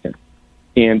for a second.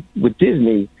 And with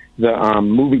Disney, the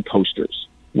movie posters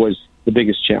was the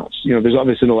biggest challenge. There's all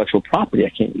this intellectual property I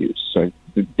can't use. So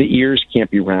the ears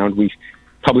can't be round.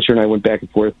 Publisher and I went back and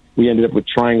forth. We ended up with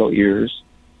triangle ears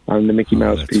on the Mickey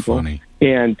Mouse people. Funny.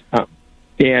 And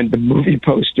the movie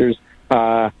posters,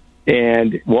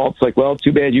 and Walt's like, "Well,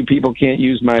 too bad you people can't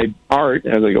use my art."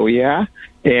 And I was like, "Oh, yeah?"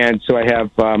 And so I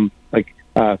have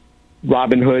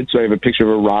Robin Hood. So I have a picture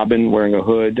of a robin wearing a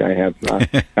hood. I have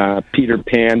Peter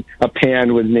Pan, a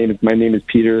pan with my name is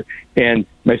Peter. And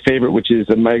my favorite, which is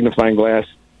a magnifying glass,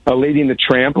 a Lady in the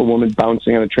Tramp, a woman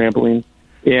bouncing on a trampoline,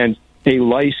 and a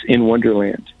lice in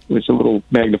Wonderland. It's a little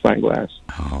magnifying glass.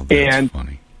 Oh, that's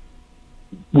funny.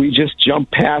 We just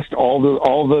jumped past all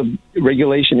the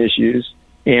regulation issues,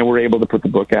 and we're able to put the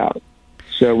book out.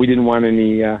 So we didn't want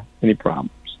any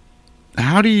problems.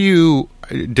 How do you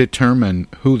determine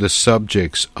who the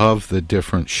subjects of the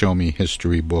different Show Me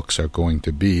History books are going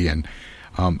to be, and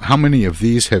how many of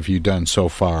these have you done so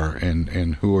far,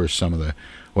 and who are some of the...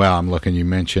 Well, I'm looking, you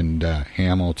mentioned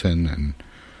Hamilton, and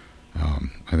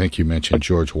I think you mentioned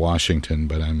George Washington,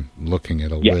 but I'm looking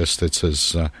at a list that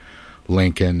says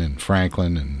Lincoln and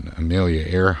Franklin and Amelia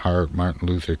Earhart, Martin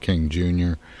Luther King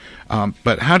Jr.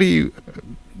 But how do you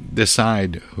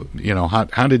decide,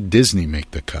 how did Disney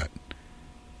make the cut?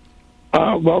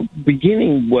 Well,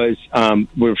 beginning was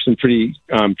were some pretty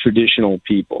traditional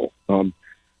people.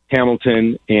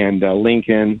 Hamilton and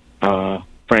Lincoln,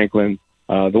 Franklin.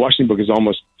 The Washington book is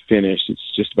almost finished.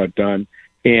 It's just about done.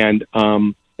 And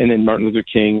then Martin Luther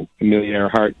King, Amelia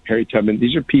Earhart, Harriet Tubman.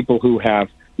 These are people who have,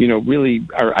 really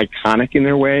are iconic in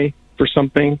their way for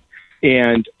something.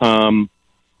 And,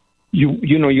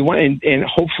 you want, and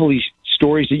hopefully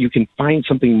stories that you can find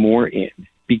something more in,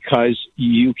 because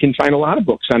you can find a lot of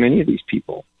books on any of these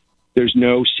people. There's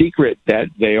no secret that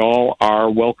they all are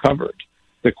well covered.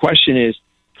 The question is,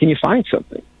 can you find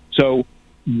something? So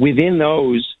within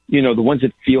those, the ones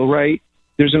that feel right,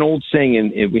 there's an old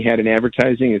saying we had in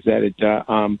advertising is that it's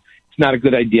not a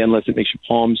good idea unless it makes your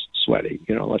palms sweaty,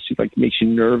 unless it makes you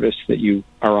nervous that you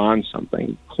are on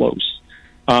something close.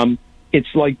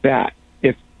 It's like that.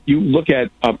 If you look at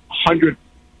 100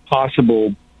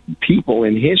 possible people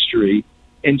in history,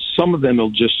 and some of them will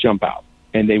just jump out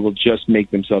and they will just make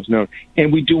themselves known.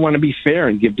 And we do want to be fair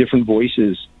and give different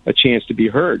voices a chance to be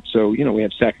heard. So, we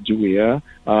have Sacagawea,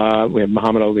 we have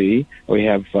Muhammad Ali, we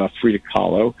have Frida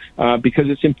Kahlo, because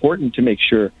it's important to make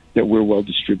sure that we're well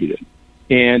distributed.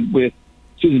 And with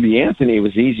Susan B. Anthony, it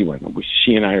was an easy one.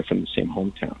 She and I are from the same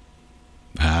hometown.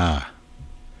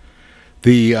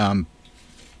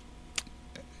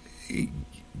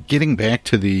 Getting back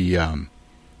to the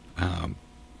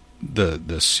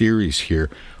series here,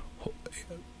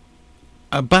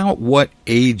 about what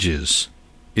ages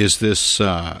is this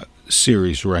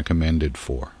series recommended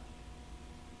for?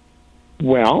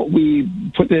 Well, we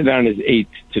put it down as 8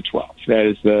 to 12. That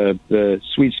is the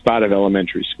sweet spot of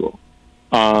elementary school.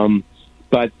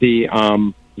 But the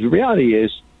reality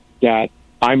is that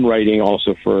I'm writing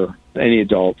also for any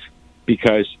adult,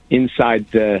 because inside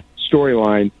the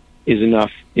storyline is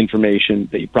enough information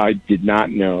that you probably did not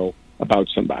know about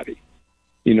somebody.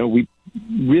 We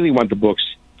really want the books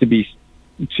to be,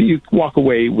 so you walk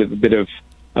away with a bit of,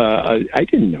 I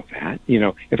didn't know that.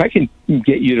 If I can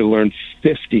get you to learn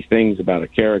 50 things about a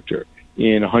character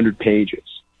in 100 pages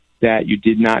that you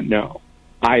did not know,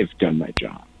 I've done my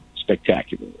job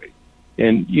spectacularly.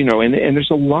 And, and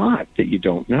there's a lot that you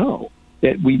don't know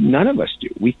that none of us do.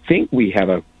 We think we have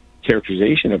a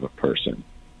characterization of a person,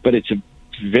 but it's a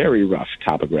very rough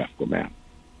topographical map.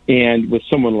 And with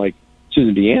someone like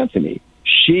Susan B. Anthony,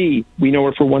 we know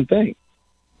her for one thing.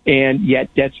 And yet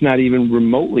that's not even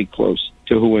remotely close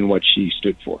to who and what she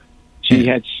stood for. She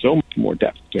had so much more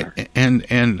depth to her.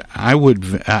 And I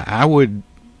would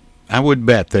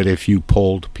bet that if you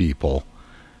polled people,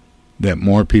 that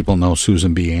more people know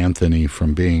Susan B. Anthony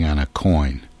from being on a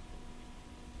coin.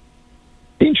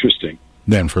 Interesting.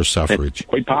 Than for suffrage. That's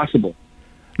quite possible.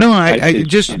 No, I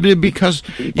just because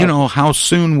how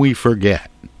soon we forget.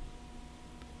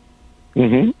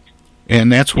 Mm-hmm.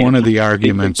 And that's one of the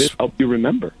arguments. Help you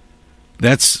remember.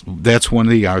 That's one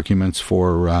of the arguments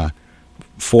for a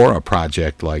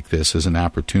project like this, as an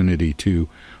opportunity to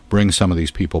bring some of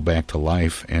these people back to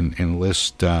life and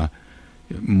enlist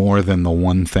more than the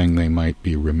one thing they might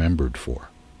be remembered for.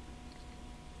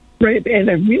 Right, and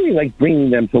I really like bringing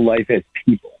them to life as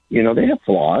people. They have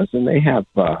flaws and they have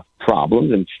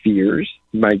problems and fears,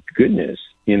 my goodness,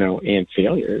 and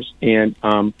failures. And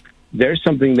there's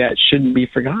something that shouldn't be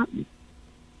forgotten.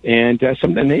 And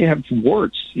something they have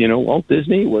warts. Walt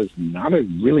Disney was not a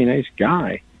really nice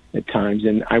guy at times,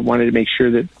 and I wanted to make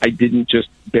sure that I didn't just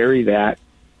bury that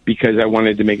because I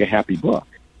wanted to make a happy book.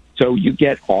 So you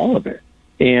get all of it.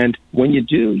 And when you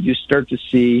do, you start to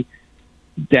see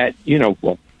that,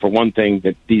 for one thing,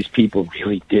 that these people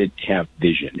really did have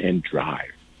vision and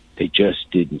drive. They just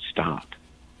didn't stop.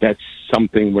 That's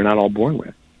something we're not all born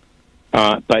with.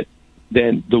 But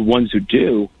then the ones who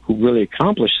do, who really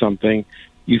accomplish something,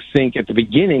 you think at the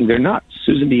beginning they're not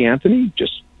Susan B. Anthony,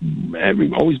 just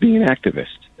always being an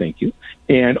activist, thank you,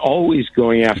 and always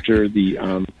going after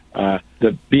the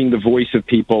being the voice of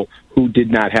people who did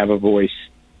not have a voice.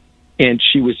 And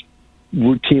she was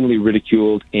routinely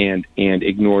ridiculed and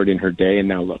ignored in her day, and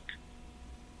now look.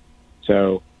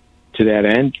 So, to that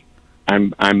end,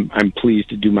 I'm pleased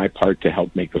to do my part to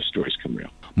help make those stories come real.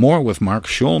 More with Mark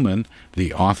Shulman,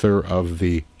 the author of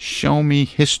the Show Me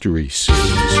History series.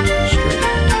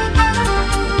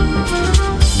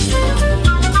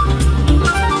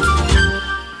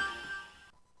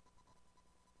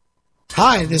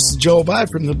 Hi, this is Joe By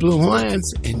from the Blue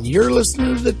Lions, and you're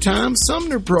listening to the Tom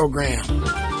Sumner Program.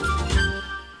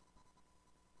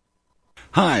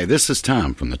 Hi, this is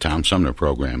Tom from the Tom Sumner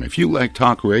Program. If you like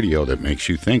talk radio that makes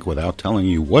you think without telling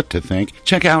you what to think,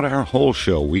 check out our whole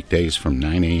show weekdays from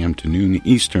 9 a.m. to noon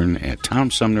Eastern at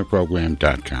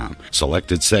TomSumnerProgram.com.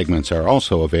 Selected segments are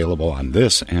also available on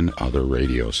this and other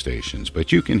radio stations,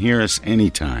 but you can hear us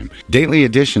anytime. Daily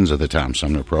editions of the Tom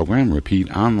Sumner Program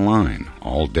repeat online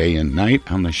all day and night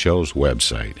on the show's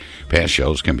website. Past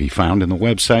shows can be found in the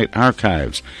website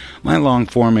archives. My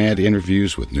long-format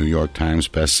interviews with New York Times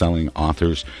best-selling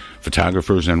authors,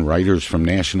 photographers, and writers from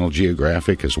National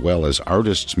Geographic, as well as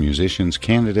artists, musicians,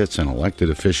 candidates, and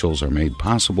elected officials, are made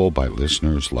possible by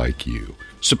listeners like you.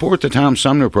 Support the Tom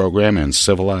Sumner Program and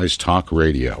civilized talk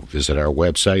radio. Visit our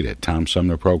website at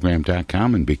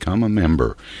TomSumnerProgram.com and become a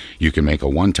member. You can make a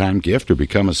one-time gift or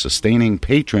become a sustaining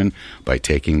patron by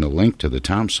taking the link to the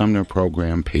Tom Sumner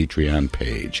Program Patreon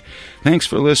page. Thanks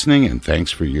for listening, and thanks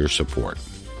for your support.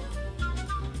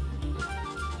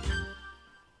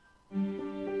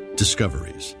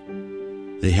 Discoveries.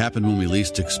 They happen when we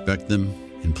least expect them,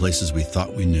 in places we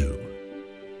thought we knew.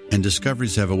 And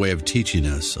discoveries have a way of teaching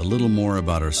us a little more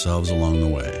about ourselves along the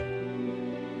way.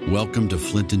 Welcome to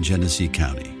Flint and Genesee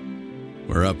County,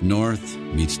 where up north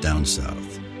meets down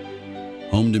south.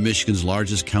 Home to Michigan's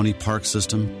largest county park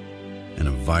system and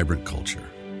a vibrant culture.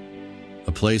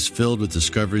 A place filled with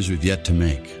discoveries we've yet to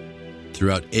make,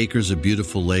 throughout acres of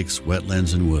beautiful lakes,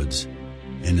 wetlands, and woods,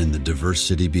 and in the diverse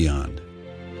city beyond.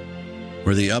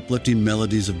 Where the uplifting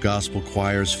melodies of gospel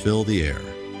choirs fill the air.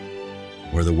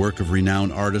 Where the work of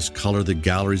renowned artists color the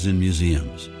galleries and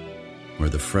museums. Where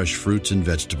the fresh fruits and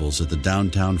vegetables at the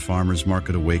downtown farmers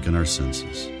market awaken our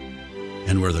senses.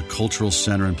 And where the cultural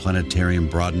center and planetarium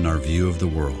broaden our view of the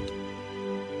world.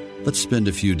 Let's spend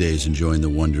a few days enjoying the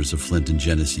wonders of Flint and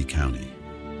Genesee County,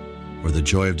 where the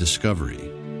joy of discovery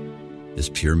is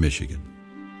pure Michigan.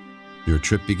 Your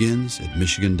trip begins at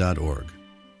michigan.org.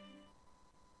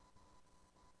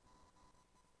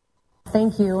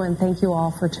 Thank you, and thank you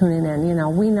all for tuning in. You know,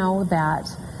 we know that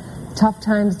tough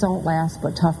times don't last,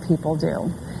 but tough people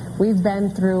do. We've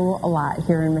been through a lot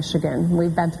here in Michigan.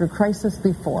 We've been through crisis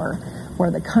before,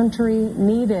 where the country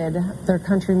needed their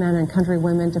countrymen and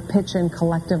countrywomen to pitch in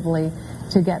collectively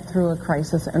to get through a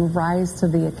crisis and rise to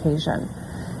the occasion.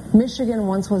 Michigan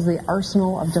once was the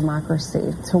arsenal of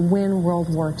democracy to win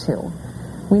World War II.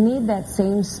 We need that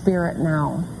same spirit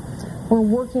now. We're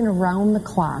working around the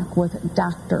clock with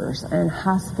doctors and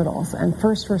hospitals and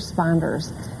first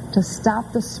responders to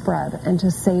stop the spread and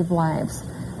to save lives.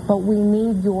 But we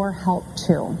need your help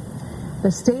too.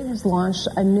 The state has launched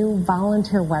a new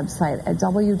volunteer website at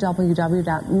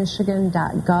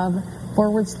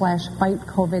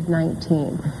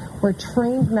www.michigan.gov/fight-COVID-19, where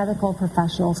trained medical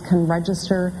professionals can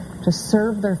register to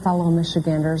serve their fellow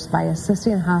Michiganders by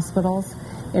assisting hospitals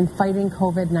in fighting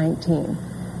COVID-19.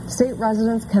 State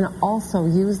residents can also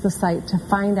use the site to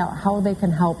find out how they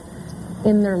can help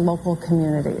in their local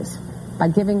communities by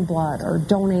giving blood or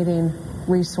donating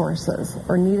resources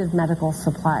or needed medical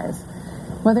supplies.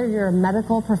 Whether you're a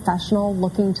medical professional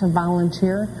looking to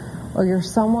volunteer or you're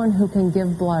someone who can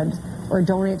give blood or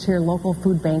donate to your local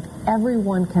food bank,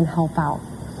 everyone can help out.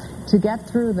 To get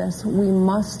through this, we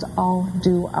must all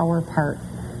do our part.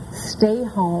 Stay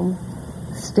home,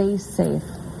 stay safe,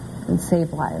 and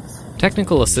save lives.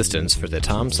 Technical assistance for the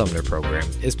Tom Sumner Program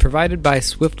is provided by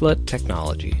Swiftlet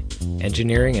Technology,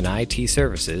 engineering and IT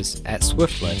services at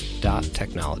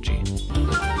swiftlet.technology.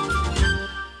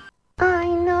 I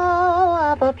know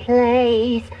of a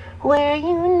place where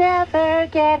you never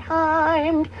get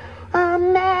harmed, a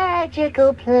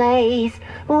magical place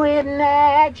with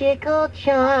magical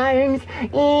charms,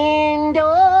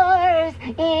 indoors,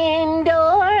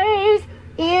 indoors,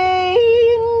 indoors.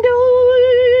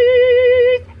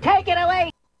 Take it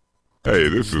away. Hey,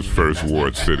 this is First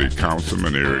Ward City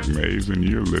Councilman Eric Mays, and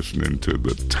you're listening to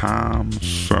the Tom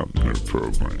Sumner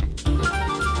Program.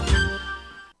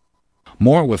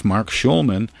 More with Mark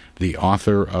Shulman, the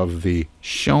author of the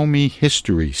Show Me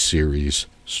History series,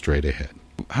 straight ahead.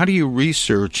 How do you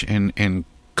research and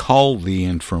cull the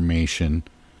information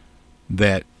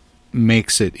that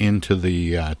makes it into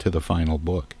the to the final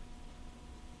book?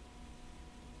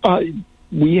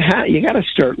 You got to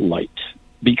start light,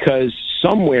 because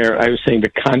somewhere I was saying the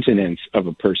continents of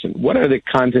a person. What are the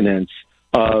continents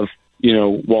of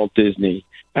Walt Disney?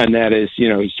 And that is, he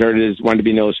wanted to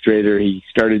be an illustrator. He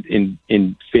started in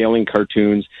failing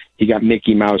cartoons. He got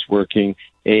Mickey Mouse working.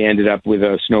 He ended up with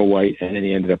a Snow White, and then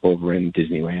he ended up over in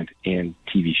Disneyland and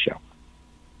TV show.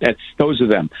 Those are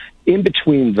them. In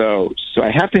between those, so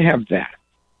I have to have that.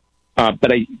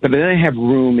 But then I have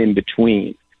room in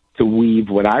between to weave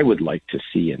what I would like to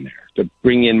see in there, to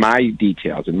bring in my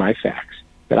details and my facts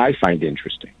that I find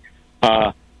interesting.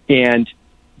 And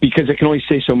because I can only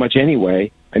say so much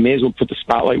anyway, I may as well put the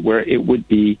spotlight where it would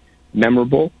be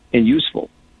memorable and useful.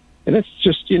 And that's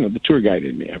just, the tour guide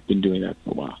in me. I've been doing that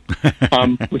for a while.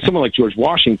 With someone like George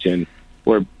Washington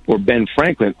or Ben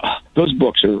Franklin, those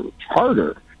books are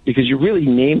harder because you're really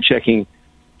name-checking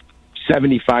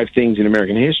 75 things in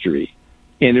American history.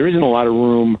 And there isn't a lot of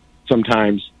room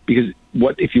sometimes, because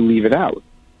what if you leave it out?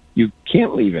 You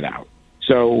can't leave it out.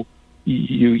 So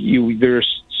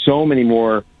there's so many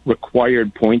more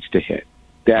required points to hit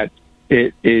that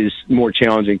it is more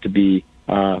challenging to be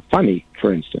funny,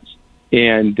 for instance.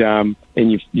 And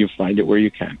you find it where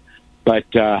you can. But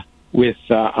with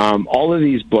all of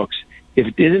these books, if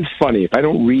it isn't funny, if I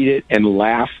don't read it and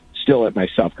laugh still at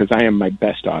myself, because I am my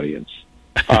best audience,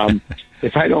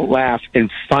 If I don't laugh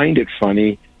and find it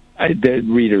funny, the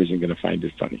reader isn't going to find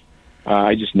it funny.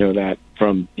 I just know that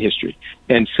from history.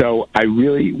 And so I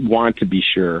really want to be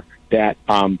sure that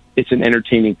it's an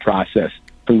entertaining process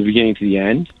from the beginning to the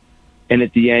end. And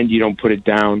at the end, you don't put it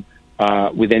down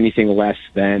with anything less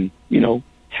than,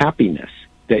 happiness,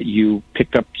 that you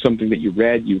picked up something that you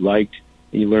read, you liked,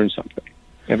 and you learned something.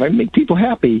 If I make people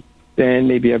happy, then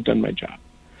maybe I've done my job.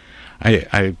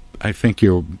 I think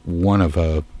you're one of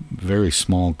a very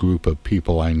small group of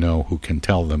people I know who can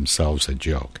tell themselves a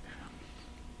joke.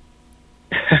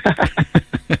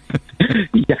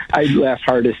 Yeah, I laugh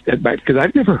hardest at because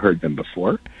I've never heard them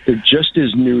before. They're just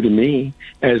as new to me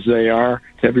as they are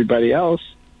to everybody else.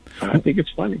 I think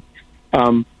it's funny.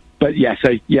 But yes,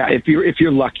 if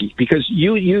you're lucky, because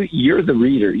you're the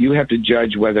reader, you have to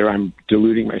judge whether I'm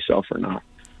deluding myself or not.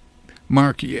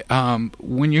 Mark,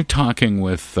 when you're talking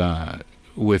with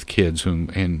kids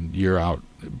and you're out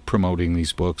promoting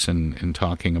these books and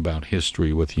talking about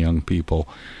history with young people,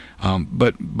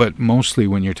 but mostly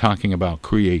when you're talking about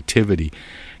creativity,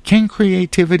 can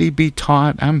creativity be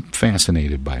taught? I'm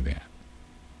fascinated by that.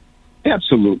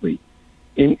 Absolutely.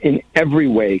 In every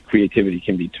way, creativity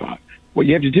can be taught. What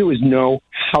you have to do is know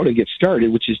how to get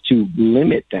started, which is to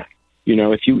limit them.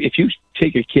 If you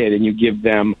take a kid and you give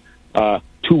them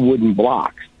 2 wooden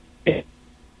blocks,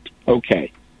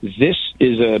 okay, this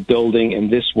is a building and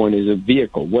this one is a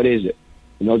vehicle. What is it?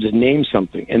 And they'll just name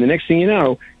something. And the next thing you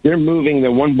know, they're moving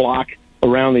the one block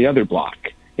around the other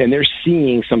block, and they're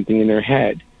seeing something in their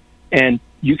head. And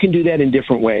you can do that in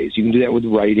different ways. You can do that with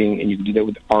writing, and you can do that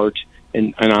with art,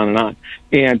 and on and on,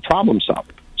 and problem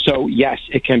solving. So, yes,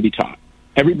 it can be taught.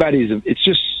 It's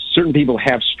just certain people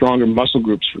have stronger muscle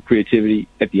groups for creativity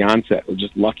at the onset, or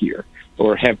just luckier,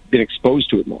 or have been exposed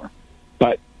to it more.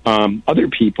 But other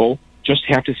people just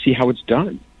have to see how it's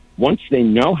done. Once they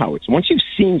know once you've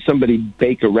seen somebody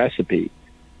bake a recipe,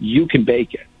 you can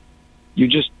bake it. You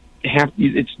just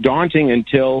it's daunting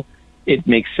until it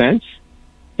makes sense,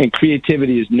 and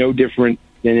creativity is no different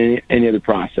than any other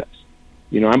process.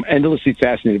 I'm endlessly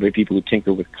fascinated by people who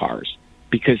tinker with cars,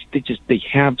 because they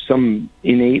have some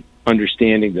innate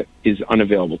understanding that is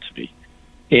unavailable to me.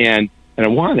 And I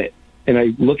want it. And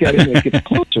I look at it and it gets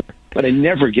closer, but I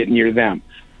never get near them.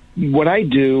 What I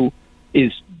do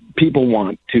is people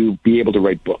want to be able to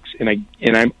write books.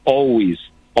 And I'm always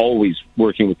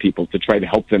working with people to try to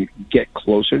help them get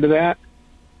closer to that.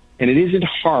 And it isn't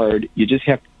hard. You just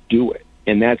have to do it.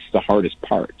 And that's the hardest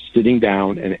part, sitting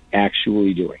down and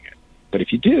actually doing it. But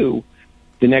if you do,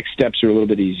 the next steps are a little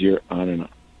bit easier, on and on.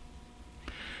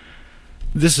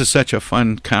 This is such a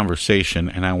fun conversation,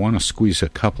 and I want to squeeze a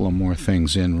couple of more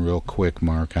things in real quick,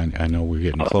 Mark. I know we're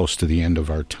getting close to the end of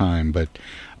our time, but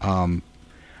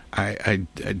I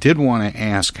did want to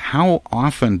ask, how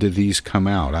often do these come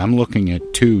out? I'm looking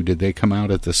at 2. Did they come out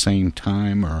at the same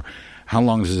time, or how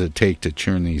long does it take to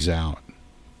churn these out?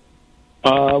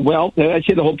 Well, I'd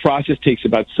say the whole process takes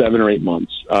about 7 or 8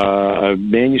 months. A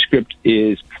manuscript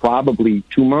is probably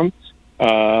 2 months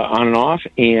on and off,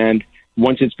 and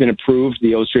once it's been approved,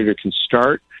 the illustrator can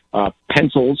start.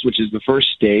 Pencils, which is the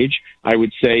first stage, I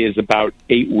would say is about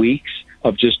 8 weeks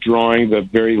of just drawing the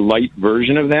very light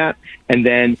version of that, and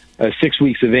then 6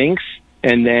 weeks of inks,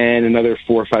 and then another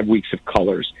 4 or 5 weeks of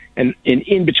colors. And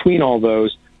in between all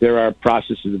those, there are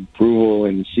processes of approval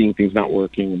and seeing things not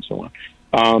working and so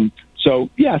on. So,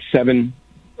 7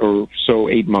 or so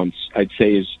 8 months, I'd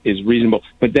say is reasonable.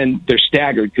 But then they're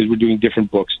staggered because we're doing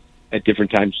different books at different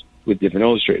times with different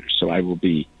illustrators. So I will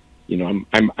be, I'm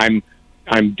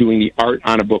doing the art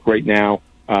on a book right now,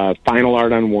 final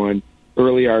art on one,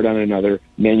 early art on another,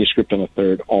 manuscript on a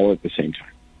third, all at the same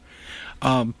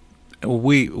time.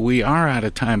 We are out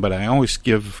of time, but I always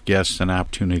give guests an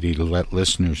opportunity to let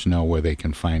listeners know where they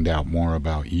can find out more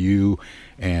about you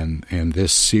and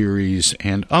this series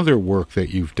and other work that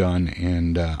you've done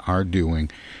and are doing.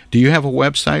 Do you have a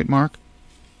website, Mark?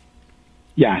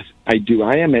 Yes, I do.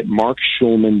 I am at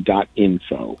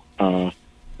markshulman.info,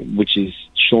 which is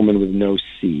Shulman with no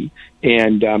C.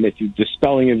 And if the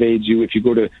spelling evades you, if you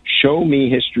go to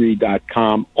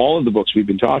showmehistory.com, all of the books we've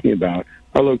been talking about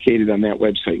are located on that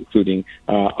website, including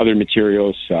other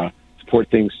materials, support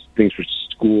things for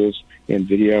schools and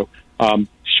video,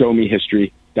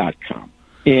 showmehistory.com.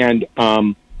 And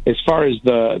as far as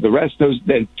the rest,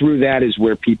 then through that is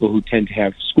where people who tend to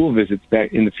have school visits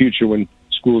that in the future when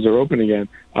schools are open again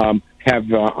have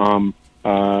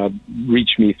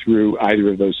reached me through either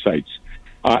of those sites.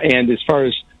 And as far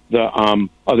as the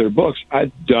other books,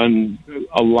 I've done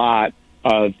a lot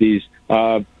of these,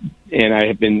 and I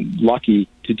have been lucky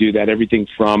to do that. Everything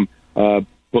from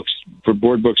books for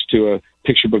board books to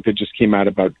picture book that just came out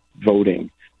about voting,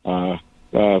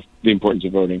 the importance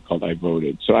of voting, called I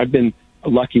Voted. So I've been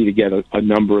lucky to get a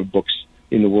number of books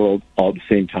in the world all at the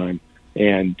same time,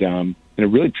 and I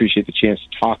really appreciate the chance to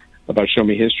talk about Show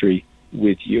Me History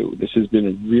with you. This has been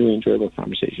a really enjoyable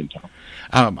conversation, Tom.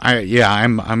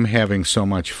 I'm having so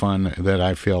much fun that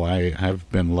I feel I've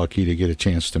been lucky to get a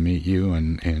chance to meet you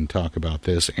and talk about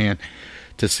this and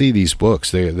to see these books.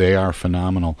 They are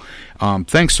phenomenal.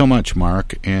 Thanks so much,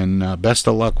 Mark, and best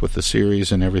of luck with the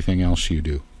series and everything else you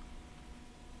do.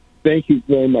 Thank you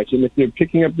very much. And if you're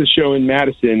picking up the show in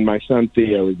Madison, my son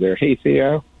Theo is there. Hey,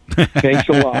 Theo. Thanks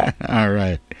a lot. All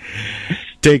right.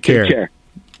 Take care. Take care.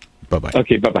 Bye-bye.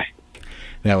 Okay, bye-bye.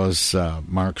 That was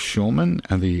Mark Shulman,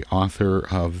 the author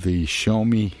of the Show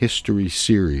Me History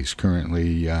series,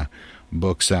 currently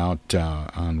books out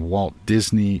on Walt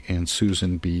Disney and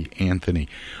Susan B. Anthony.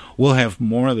 We'll have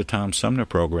more of the Tom Sumner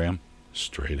program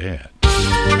straight ahead.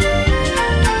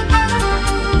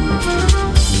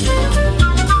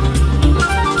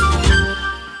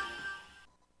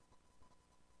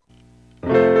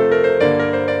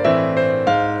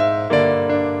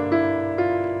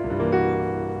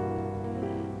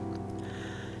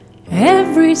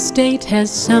 Every state has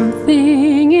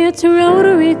something its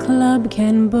Rotary Club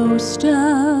can boast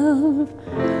of.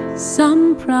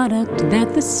 Some product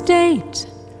that the state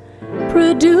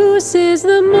produces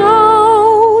the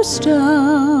most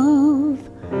of.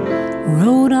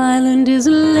 Rhode Island is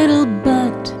little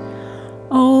but,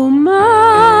 oh my,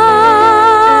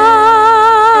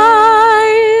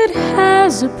 it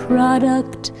has a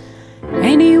product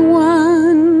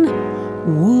anyone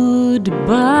would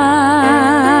buy.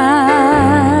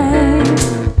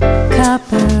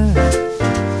 Copper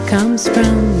comes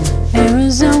from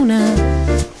Arizona,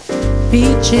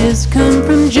 peaches come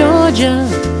from Georgia,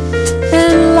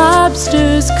 and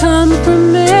lobsters come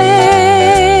from Maine.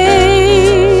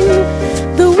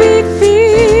 The wheat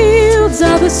fields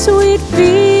are the sweet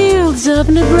fields of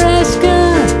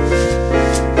Nebraska,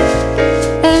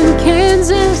 and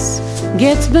Kansas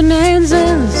gets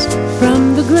bonanzas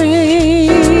from the grain.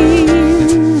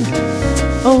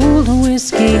 Old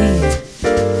whiskey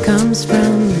comes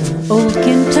from old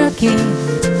Kentucky.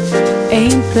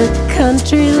 Ain't the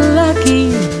country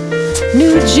lucky?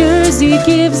 New Jersey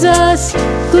gives us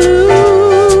glue.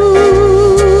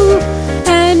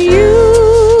 And you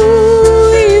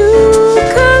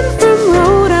come from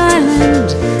Rhode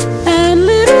Island, and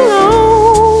little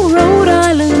old Rhode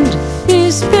Island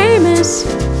is famous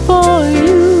for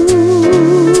you.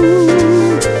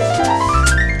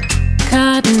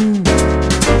 Cotton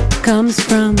comes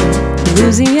from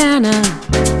Louisiana,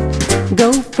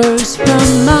 gophers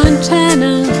from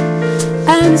Montana,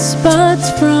 and spuds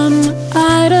from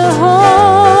Idaho.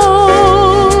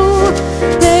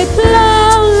 They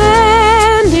plow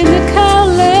land in the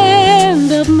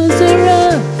cowland of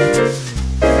Missouri,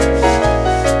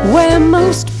 where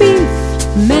most beef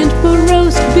meant for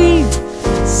roast beef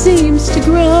seems to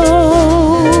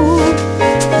grow.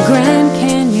 Grand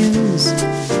Canyons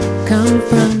come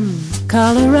from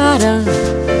Colorado,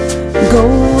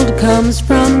 gold comes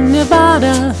from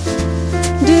Nevada,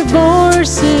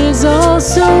 divorces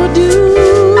also do.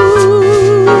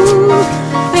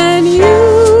 And you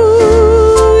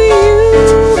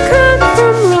come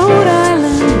from Rhode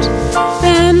Island,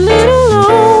 and little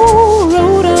old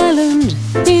Rhode Island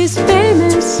is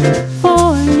famous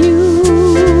for you.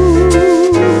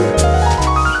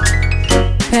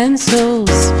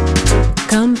 Pencils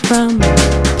come from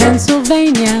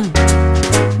Pennsylvania,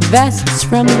 vests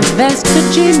from West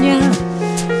Virginia,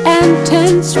 and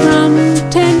tents from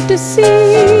Tennessee.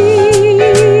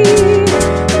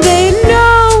 They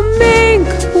know mink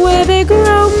where they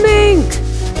grow mink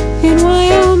in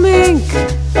Wyoming,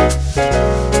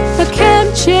 a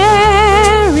camp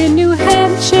chair in New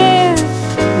Hampshire,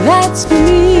 that's for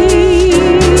me.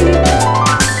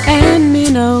 And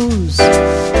minnows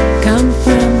come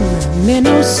from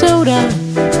Minnesota,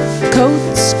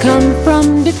 coats come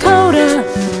from Dakota.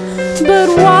 But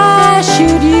why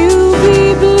should you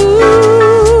be blue?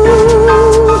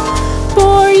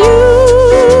 For you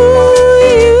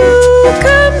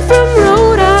come from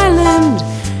Rhode Island,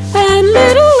 and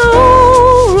little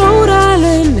old Rhode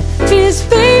Island is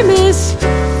famous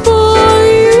for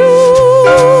you.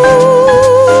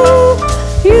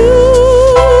 You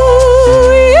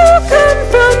come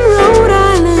from Rhode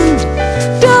Island,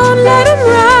 don't let 'em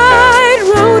ride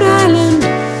Rhode Island,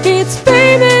 it's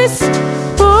famous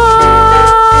for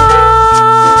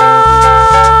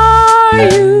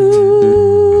you.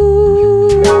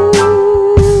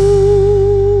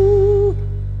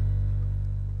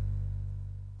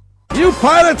 You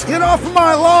pilots, get off of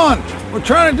my lawn! We're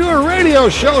trying to do a radio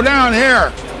show down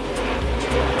here.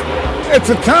 It's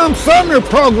a Tom Sumner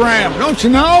program, don't you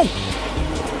know?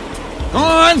 Go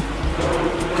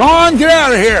on, get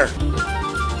out of here.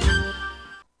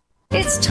 It's